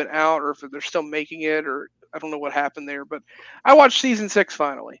 7's been out or if they're still making it, or I don't know what happened there. But I watched season 6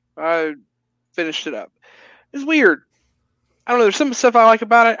 finally. I finished it up. It's weird. I don't know. There's some stuff I like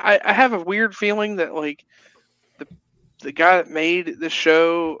about it. I have a weird feeling that like the guy that made this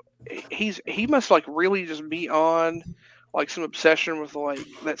show, he must like really just be on like some obsession with like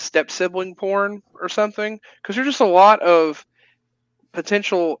that step sibling porn or something, because there's just a lot of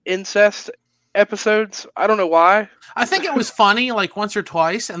potential incest episodes. I don't know why. I think it was funny like once or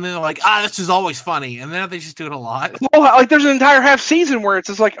twice, and then they're like, this is always funny, and then they just do it a lot. Well, like there's an entire half season where it's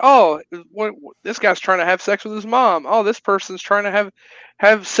just like, this guy's trying to have sex with his mom. Oh, this person's trying to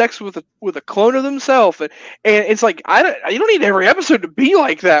have sex with a clone of themselves, and it's like you don't need every episode to be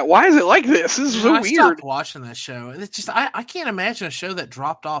like that. Why is it like this? This is so weird. I stopped watching that show. It's just I can't imagine a show that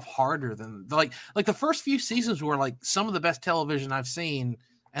dropped off harder than like the first few seasons were like some of the best television I've seen.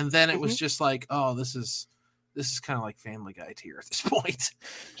 And then it was just like, this is kind of like Family Guy tier at this point.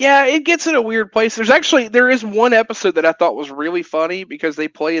 Yeah, it gets in a weird place. There is one episode that I thought was really funny because they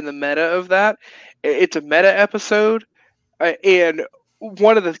play in the meta of that. It's a meta episode, and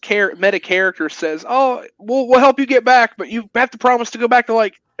one of the meta characters says, "Oh, we'll help you get back, but you have to promise to go back to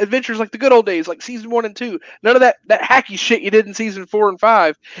like adventures like the good old days, like season 1 and 2. None of that hacky shit you did in season 4 and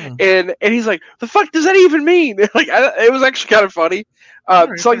 5." And he's like, "The fuck does that even mean?" Like, it was actually kind of funny.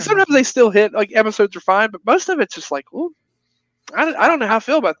 So like sometimes they still hit, like episodes are fine, but most of it's just like, ooh, I don't know how I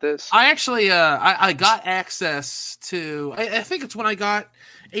feel about this. I actually I got access to I think it's when I got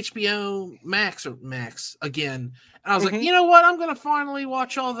HBO Max again. And I was like, you know what? I'm gonna finally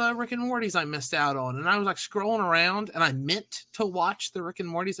watch all the Rick and Morty's I missed out on. And I was like scrolling around, and I meant to watch the Rick and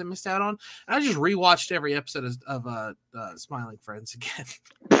Morty's I missed out on. And I just rewatched every episode of Smiling Friends again.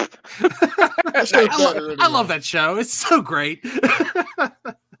 I love that show. It's so great.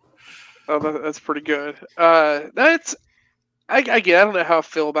 Oh, that's pretty good. I don't know how I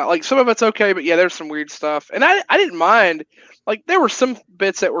feel about like some of it's okay, but yeah, there's some weird stuff, and I didn't mind. Like there were some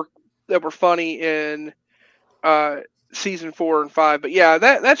bits that were funny in season 4 and 5, but yeah,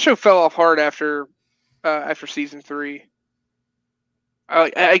 that show fell off hard after season 3.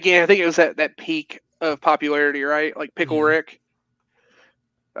 Again, I think it was that peak of popularity, right? Like Pickle Rick.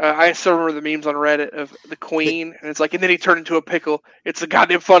 I still remember the memes on Reddit of the Queen, and it's like, and then he turned into a pickle. It's the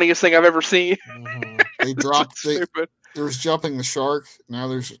goddamn funniest thing I've ever seen. They dropped. There was jumping the shark. Now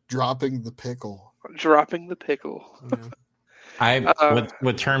there's dropping the pickle. Dropping the pickle.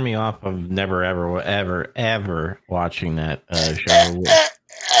 What turned me off of never ever watching that show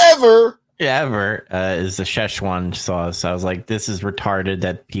ever is the Szechuan sauce. I was like, this is retarded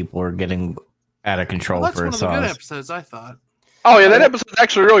that people are getting out of control for a sauce. That's one of the good episodes, I thought. Oh yeah, that episode's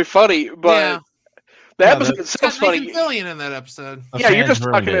actually really funny, but the episode itself's funny. Fillion in that episode. Yeah, you're just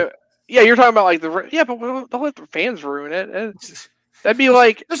talking about. Yeah, you're talking about like but don't let the fans ruin it. That'd be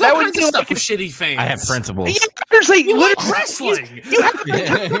like there's all kinds of stuff with shitty fans. I have principles. Yeah, there's like wrestling. You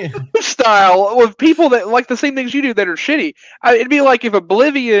have style with people that like the same things you do that are shitty. It'd be like if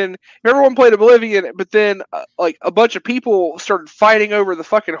everyone played Oblivion, but then like a bunch of people started fighting over the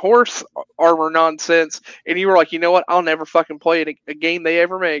fucking horse armor nonsense, and you were like, you know what? I'll never fucking play a game they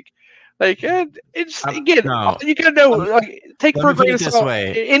ever make. Like it's again, you gotta know. Like, take for granted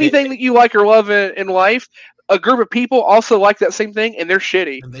anything that you like or love in life. A group of people also like that same thing, and they're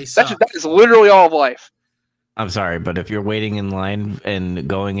shitty. And that is literally all of life. I'm sorry, but if you're waiting in line and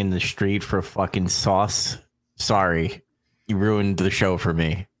going in the street for fucking sauce, sorry, you ruined the show for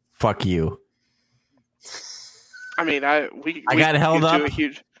me. Fuck you. I mean, I got held up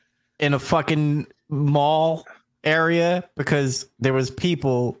in a fucking mall area because there was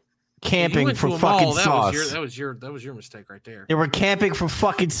people camping for fucking sauce. That was your mistake right there. They were camping for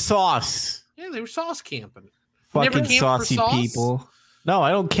fucking sauce. Yeah, they were sauce camping. Fucking saucy people. No,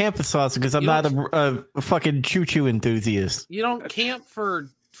 I don't camp for sauce because I'm not a fucking choo-choo enthusiast. You don't camp for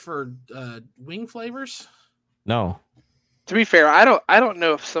wing flavors? No. To be fair, I don't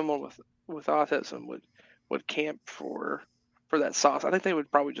know if someone with autism would camp for that sauce. I think they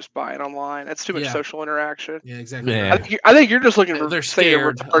would probably just buy it online. That's too much social interaction. Yeah, exactly. Yeah. I think you're just looking for they're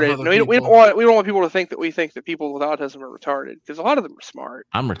scared. Retarded. No, we don't want people to think that we think that people with autism are retarded because a lot of them are smart.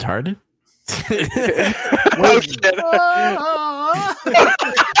 I'm retarded. Oh shit!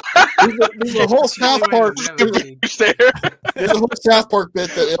 There's a whole South Park. There's a whole South Park bit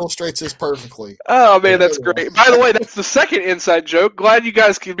that illustrates this perfectly. Oh man, that's great. By the way, that's the second inside joke. Glad you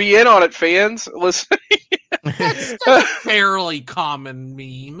guys can be in on it, fans. Listen. That's a fairly common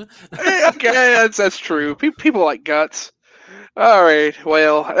meme. Okay, that's true. People like guts. All right,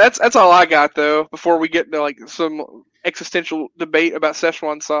 well, that's all I got though. Before we get into like some existential debate about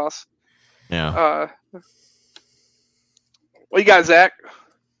Szechuan sauce. Yeah. What you got, Zach?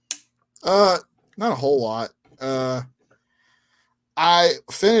 Not a whole lot. I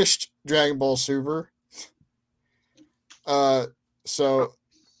finished Dragon Ball Super. So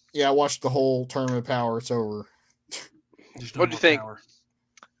yeah, I watched the whole Tournament of Power. It's over. What'd you think?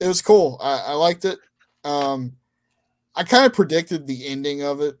 It was cool. I liked it. I kind of predicted the ending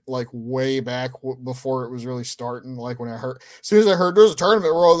of it, like way back before it was really starting. Like when as soon as I heard there's a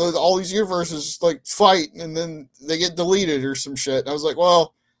tournament where all these universes like fight and then they get deleted or some shit. And I was like,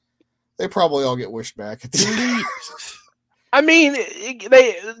 well, they probably all get wished back at the end. I mean,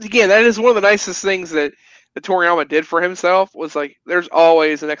 that is one of the nicest things that Toriyama did for himself was like, there's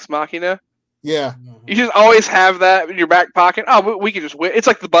always an Ex Machina. Yeah. You just always have that in your back pocket. Oh, we can just win. It's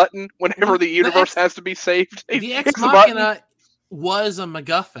like the button whenever the universe has to be saved. The Ex Machina was a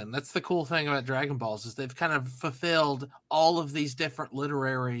MacGuffin. That's the cool thing about Dragon Balls is they've kind of fulfilled all of these different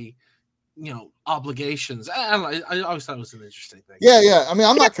literary, obligations. I don't know. I always thought it was an interesting thing. Yeah. I mean,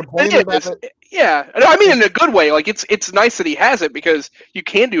 I'm not complaining about it. Yeah, I mean in a good way. Like it's nice that he has it because you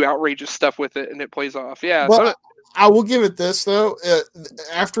can do outrageous stuff with it and it plays off. Yeah. Well, I will give it this though.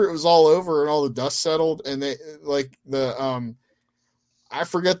 After it was all over and all the dust settled, and they like I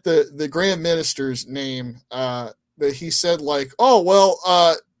forget the Grand Minister's name. That he said like, oh well,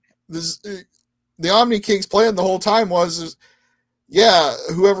 the Omni King's plan the whole time was yeah,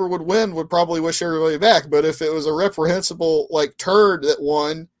 whoever would win would probably wish everybody back. But if it was a reprehensible like turd that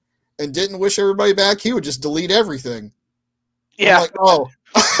won and didn't wish everybody back, he would just delete everything. Yeah. I'm like, oh,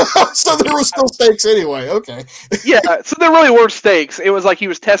 so there was still stakes anyway. Okay. Yeah, so there really were stakes. It was like he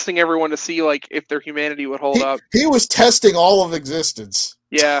was testing everyone to see like if their humanity would hold up. He was testing all of existence.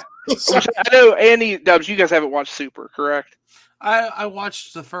 Yeah. Which I know, Andy, Dubs, you guys haven't watched Super, correct? I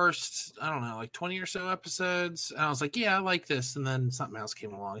watched the first, I don't know, like 20 or so episodes, and I was like, yeah, I like this, and then something else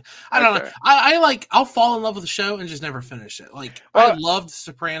came along. I don't know. I'll fall in love with the show and just never finish it. Like, I loved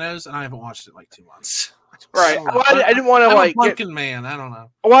Sopranos, and I haven't watched it in like 2 months. Right. Well, I didn't want to like man. I don't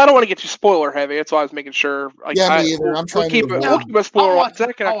know. Well, I don't want to get too spoiler heavy. That's why I was making sure. Like, yeah, me either. I'm trying to we'll keep a spoiler.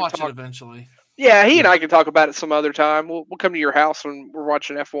 I'll watch it eventually. Yeah, he and I can talk about it some other time. We'll come to your house when we're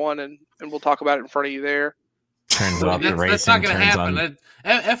watching F1 and we'll talk about it in front of you there. Turns off the racing. That's not going to happen.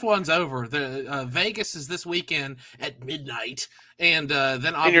 F1's over. The Vegas is this weekend at midnight, and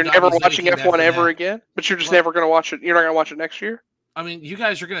then and you're never watching F1 ever again. But you're just never going to watch it. You're not going to watch it next year. I mean, you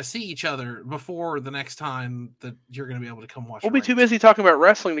guys are going to see each other before the next time that you're going to be able to come watch. We'll be too busy talking about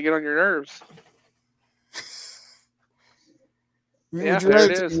wrestling to get on your nerves. Yeah,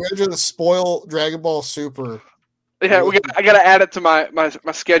 would you rather spoil Dragon Ball Super? Yeah, I got to add it to my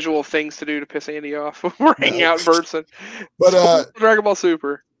schedule of things to do to piss Andy off when we're hanging out in person. But Dragon Ball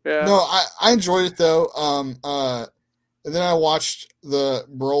Super. Yeah. No, I enjoyed it though. And then I watched the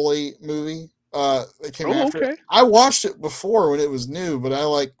Broly movie. It came after. Okay. I watched it before when it was new, but I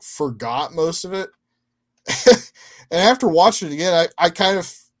like forgot most of it. And after watching it again,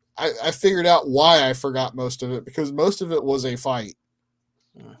 I figured out why I forgot most of it, because most of it was a fight.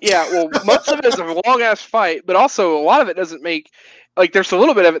 Yeah, well, most of it is a long ass fight, but also a lot of it doesn't make like there's a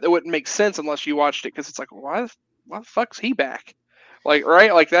little bit of it that wouldn't make sense unless you watched it, because it's like why the fuck's he back? Like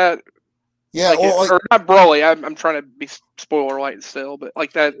right, like that. Yeah, or not Broly. I'm trying to be spoiler light still, but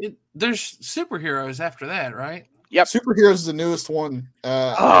like that. There's superheroes after that, right? Yep. Superheroes is the newest one.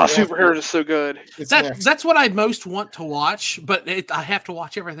 Superheroes is so good. That's what I most want to watch, but I have to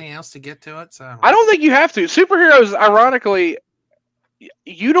watch everything else to get to it. So I don't think you have to. Superheroes, ironically,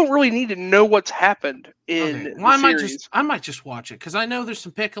 you don't really need to know what's happened in the series. I might just watch it because I know there's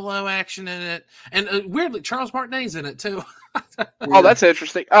some Piccolo action in it, and weirdly, Charles Martinet's in it too. Oh, that's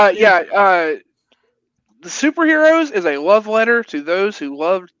interesting. The Superheroes is a love letter to those who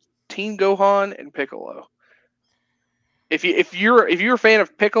loved Teen Gohan and Piccolo. If you're a fan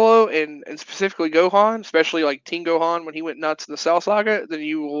of Piccolo and specifically Gohan, especially like Teen Gohan when he went nuts in the Cell Saga, then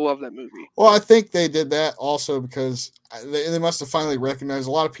you will love that movie. Well, I think they did that also because they must have finally recognized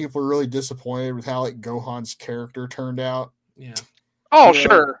a lot of people are really disappointed with how like Gohan's character turned out. Yeah. Oh,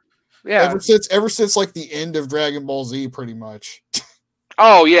 sure. Yeah. Ever since like the end of Dragon Ball Z, pretty much.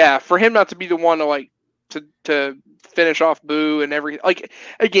 Oh yeah, for him not to be the one to like to finish off Boo and everything. Like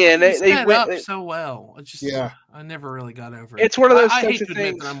again, they went up so well. It's just I never really got over it. It's one of those. I hate to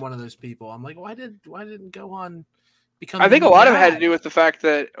admit that I'm one of those people. I'm like, why didn't Gohan become? I think a lot of it had to do with the fact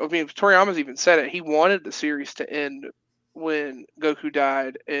that Toriyama's even said it. He wanted the series to end when Goku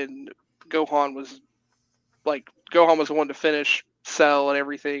died, and Gohan was the one to finish Cell and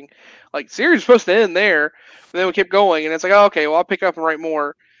everything. Like series was supposed to end there, but then we kept going, and it's like, oh, okay, well I'll pick up and write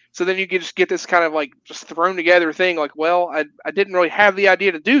more. So then you just get this kind of like just thrown together thing. Like, well, I didn't really have the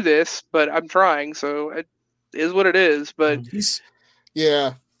idea to do this, but I'm trying, so it is what it is. But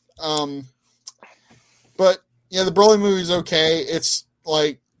the Broly movie's okay. It's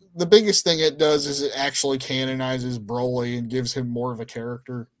like the biggest thing it does is it actually canonizes Broly and gives him more of a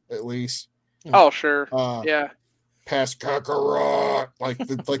character, at least. Oh, sure. Yeah. Past Kakarot, like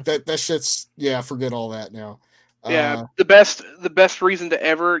that shit's forget all that now. Yeah, the best reason to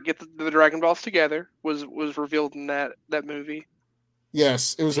ever get the Dragon Balls together was revealed in that movie.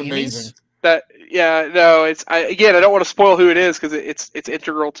 Yes, it was amazing. It's I don't want to spoil who it is because it's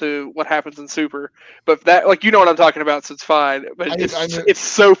integral to what happens in Super. But that, like, you know what I'm talking about, so it's fine. But it's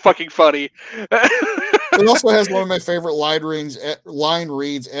so fucking funny. It also has one of my favorite line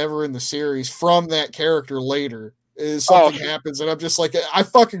reads ever in the series from that character later. Is something happens, and I'm just like, I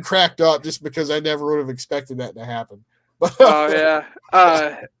fucking cracked up just because I never would have expected that to happen.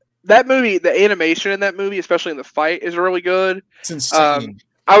 That movie, the animation in that movie, especially in the fight, is really good. It's insane.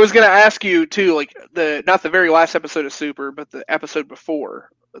 I was going to ask you too, like not the very last episode of Super, but the episode before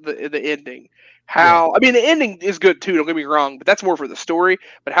the ending. The ending is good too. Don't get me wrong, but that's more for the story.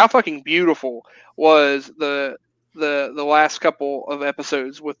 But how fucking beautiful was the last couple of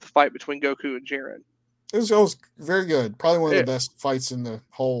episodes with the fight between Goku and Jiren? It was very good. Probably one of the best fights in the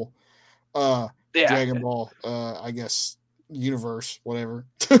whole Dragon Ball, I guess, universe, whatever.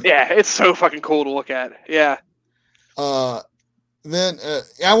 Yeah, it's so fucking cool to look at. Yeah. then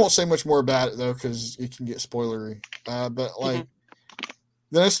I won't say much more about it though because it can get spoilery. But like,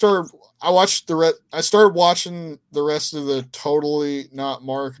 then I started watching the rest of the Totally Not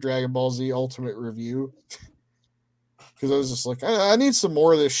Mark Dragon Ball Z Ultimate Review because I was just like, I need some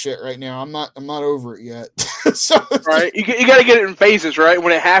more of this shit right now. I'm not over it yet. So right, you got to get it in phases, right?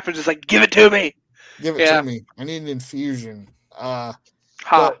 When it happens, it's like, give it to me. Give it to me. I need an infusion.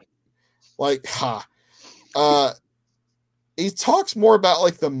 He talks more about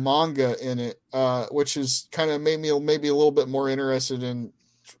like the manga in it, which is kind of made me maybe a little bit more interested in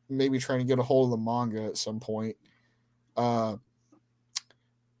maybe trying to get a hold of the manga at some point. And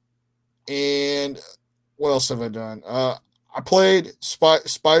what else have I done? I played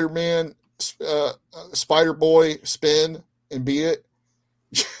Spider-Man, Spider-Boy Spin and beat it.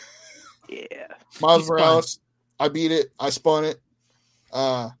 Yeah. Miles Morales. I beat it. I spun it.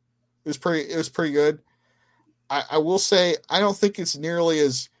 It was pretty good. I will say I don't think it's nearly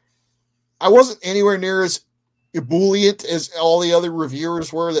as I wasn't anywhere near as ebullient as all the other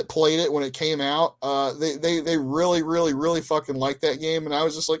reviewers were that played it when it came out. They really, really, really fucking liked that game, and I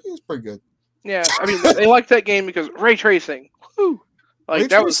was just like, it's pretty good. Yeah, I mean they liked that game because ray tracing. Woo. Like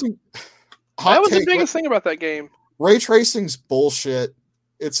that was the biggest thing about that game. Ray tracing's bullshit.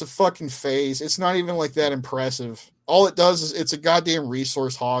 It's a fucking phase. It's not even like that impressive. All it does is it's a goddamn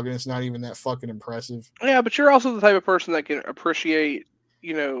resource hog, and it's not even that fucking impressive. Yeah, but you're also the type of person that can appreciate,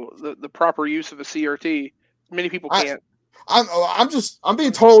 the proper use of a CRT. Many people can't. I'm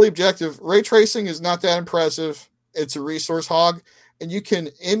being totally objective. Ray tracing is not that impressive. It's a resource hog, and you can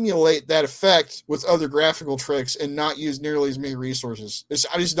emulate that effect with other graphical tricks and not use nearly as many resources.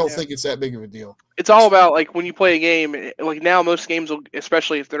 I just don't think it's that big of a deal. It's all about like when you play a game, like now most games will,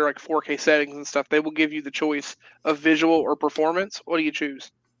 especially if they're like 4K settings and stuff, they will give you the choice of visual or performance. What do you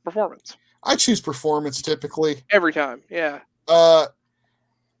choose? Performance. I choose performance typically. Every time, yeah.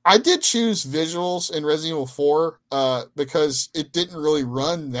 I did choose visuals in Resident Evil 4 because it didn't really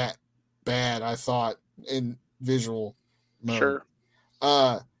run that bad, I thought, in visual mode. Sure.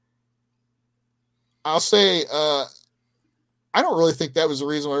 I'll say I don't really think that was the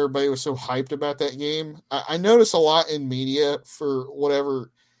reason why everybody was so hyped about that game. I notice a lot in media for whatever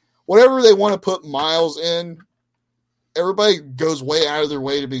they want to put Miles in. Everybody goes way out of their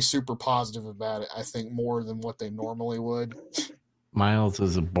way to be super positive about it, I think, more than what they normally would. Miles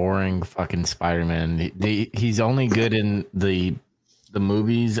is a boring fucking Spider-Man. He's only good in the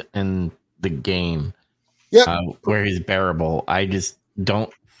movies and the game. Yeah, where he's bearable. I just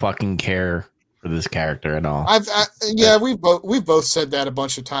don't fucking care for this character at all. We've both said that a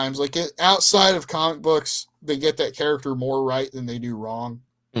bunch of times. Like outside of comic books, they get that character more right than they do wrong,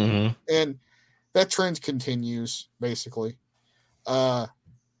 and that trend continues basically.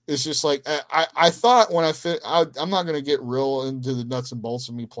 It's just like I thought when I'm not going to get real into the nuts and bolts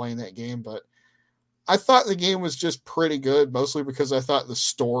of me playing that game, but I thought the game was just pretty good, mostly because I thought the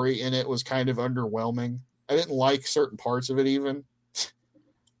story in it was kind of underwhelming. I didn't like certain parts of it even.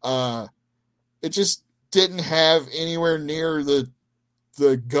 It just didn't have anywhere near the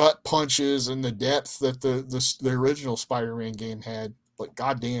gut punches and the depth that the original Spider-Man game had. Like,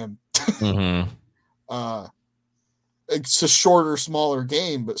 goddamn. It's a shorter, smaller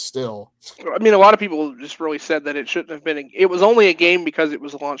game, but still. I mean, a lot of people just really said that it shouldn't have been. It was only a game because it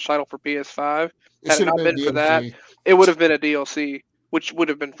was a launch title for PS5. Had it not been for that, it would have been a DLC, which would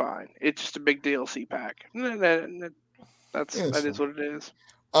have been fine. It's just a big DLC pack. That is what it is.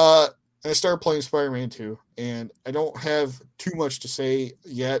 I started playing Spider-Man 2, and I don't have too much to say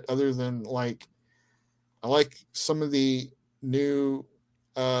yet, other than like I like some of the new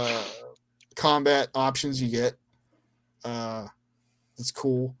combat options you get. It's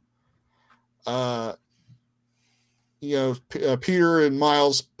cool. Peter and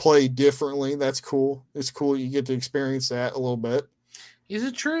Miles play differently. That's cool. It's cool. You get to experience that a little bit. Is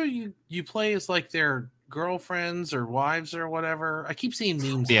it true you play as like their girlfriends or wives or whatever? I keep seeing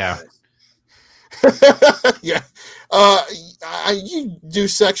memes. Yeah. Yeah. You do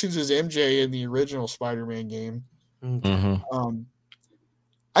sections as MJ in the original Spider-Man game.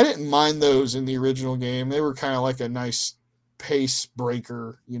 I didn't mind those in the original game. They were kind of like a nice pace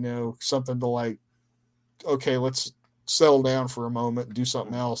breaker, something to like, okay, let's settle down for a moment and do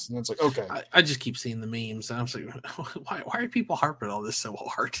something else. And it's like, okay. I just keep seeing the memes, and I'm like, why are people harping on this so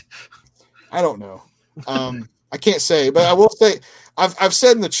hard? I don't know. I can't say, but I will say, I've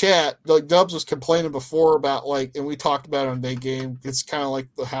said in the chat, like Dubs was complaining before about like, and we talked about it on Day Game. It's kind of like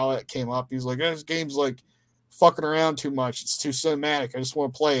how that came up. He's like, this game's like fucking around too much. It's too cinematic. I just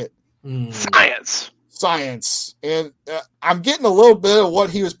want to play it. Science. And I'm getting a little bit of what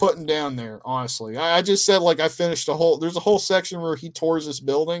he was putting down there, honestly. I just said, like, I finished there's a whole section where he tours this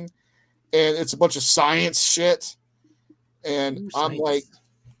building, and it's a bunch of science shit. And I'm like,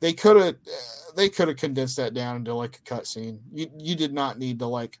 they could have condensed that down into, like, a cutscene. You did not need to,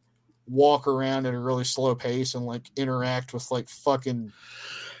 like, walk around at a really slow pace and, like, interact with, like, fucking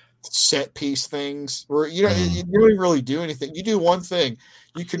set piece things where you don't even really do anything. You do one thing.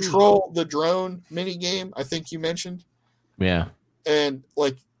 You control the drone mini game, I think you mentioned. Yeah. And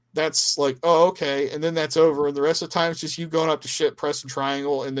like that's like, oh, okay. And then that's over. And the rest of the time it's just you going up to shit, pressing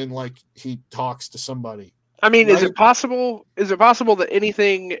triangle, and then like he talks to somebody. I mean, right? Is it possible that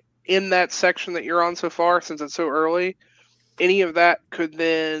anything in that section that you're on so far, since it's so early, any of that could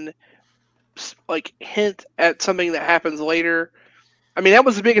then like hint at something that happens later? I mean, that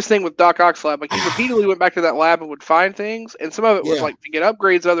was the biggest thing with Doc Ock's lab. Like, he repeatedly went back to that lab and would find things, and some of it was like to get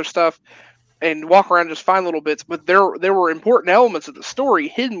upgrades, other stuff, and walk around and just find little bits. But there were important elements of the story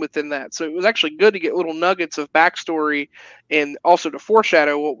hidden within that, so it was actually good to get little nuggets of backstory and also to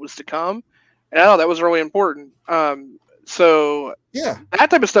foreshadow what was to come. And I know that was really important. So that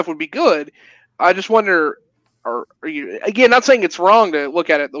type of stuff would be good. I just wonder. Are you, again, not saying it's wrong to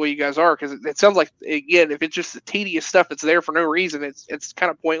look at it the way you guys are, because it sounds like, again, if it's just the tedious stuff that's there for no reason, it's kind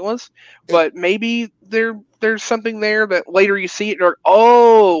of pointless. But maybe there's something there that later you see it, and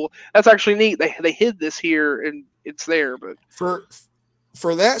oh, that's actually neat. They hid this here and it's there. But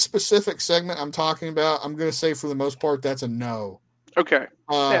for that specific segment I'm talking about, I'm going to say for the most part that's a no. Okay.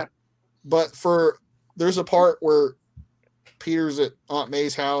 But there's a part where Peter's at Aunt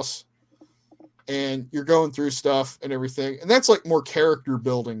May's house. And you're going through stuff and everything, and that's like more character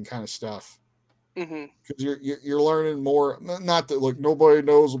building kind of stuff. Because you're learning more. Not that like nobody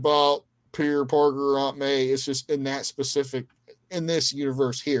knows about Peter Parker or Aunt May. It's just in this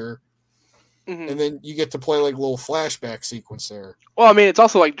universe here. And then you get to play like a little flashback sequence there. Well, I mean, it's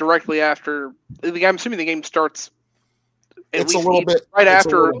also like directly after. I'm assuming the game starts. It's a little bit right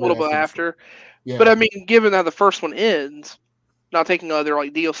after, a little bit after. Yeah. But I mean, given how the first one ends. Not taking other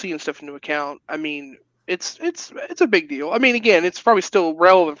like DLC and stuff into account, I mean, it's a big deal. I mean, again, it's probably still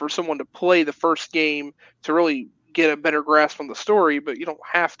relevant for someone to play the first game to really get a better grasp on the story, but you don't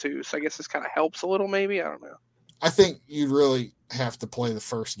have to. So I guess this kind of helps a little, maybe. I don't know. I think you'd really have to play the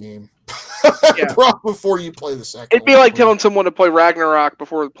first game before you play the second. It'd be like telling someone to play Ragnarok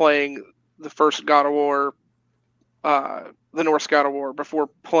before playing the first God of War. The Norse God of War before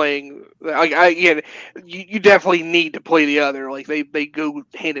playing. Again, you definitely need to play the other. Like they go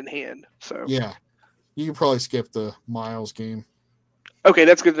hand in hand. So yeah, you can probably skip the Miles game. Okay,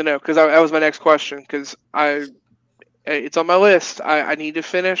 that's good to know because that was my next question. Because it's on my list. I need to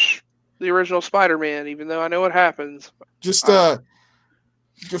finish the original Spider-Man, even though I know what happens. Just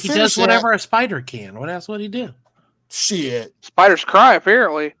he does whatever a spider can. What else would he do? Shit, spiders cry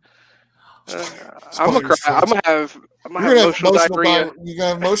apparently. I'm gonna cry. I'm gonna have emotional diarrhea. You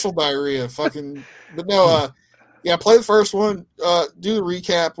got emotional diarrhea, fucking. But no, play the first one. Do the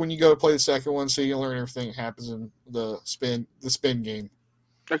recap when you go to play the second one, so you learn everything that happens in the spin game.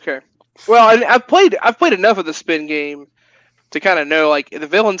 Okay. Well, I've played enough of the spin game to kind of know like the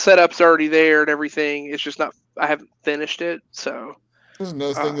villain setup's already there and everything. It's just not. I haven't finished it, so. There's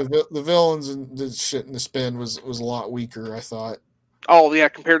another thing. The villains and the shit in the spin was a lot weaker. I thought. Oh yeah,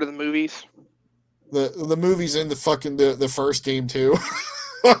 compared to the movies. The movies in the first game too.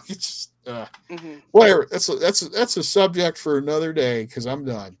 It's just whatever. That's a subject for another day because I'm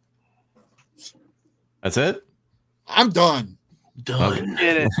done. That's it. I'm done. Done.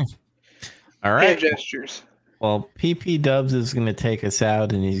 Did it. All right. Hand gestures. Well, PP Dubs is going to take us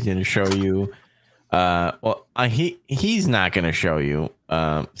out, and he's going to show you. He's not going to show you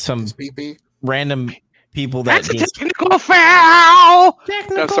some random people that. That's a technical foul.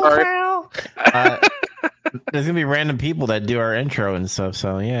 Foul. There's gonna be random people that do our intro and stuff.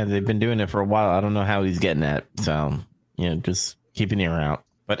 So yeah, they've been doing it for a while. I don't know how he's getting that. So just keep an ear out.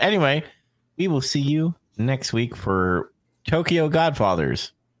 But anyway, we will see you next week for Tokyo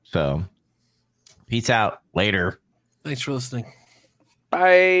Godfathers. So peace out. Later. Thanks for listening.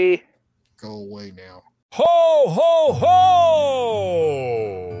 Bye. Go away now. Ho, ho, ho!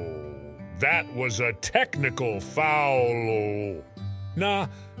 That was a technical foul. Nah,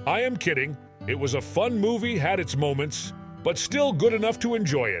 I am kidding. It was a fun movie, had its moments, but still good enough to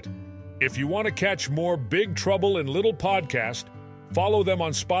enjoy it. If you want to catch more Big Trouble in Little Podcast, follow them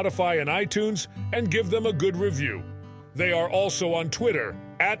on Spotify and iTunes and give them a good review. They are also on Twitter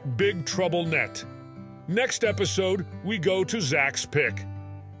 @BigTroubleNet. Next episode, we go to Zach's pick.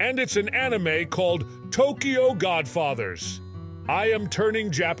 And it's an anime called Tokyo Godfathers. I am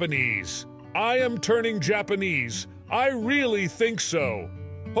turning Japanese. I am turning Japanese. I really think so.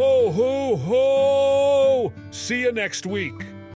 Ho, ho, ho! See you next week.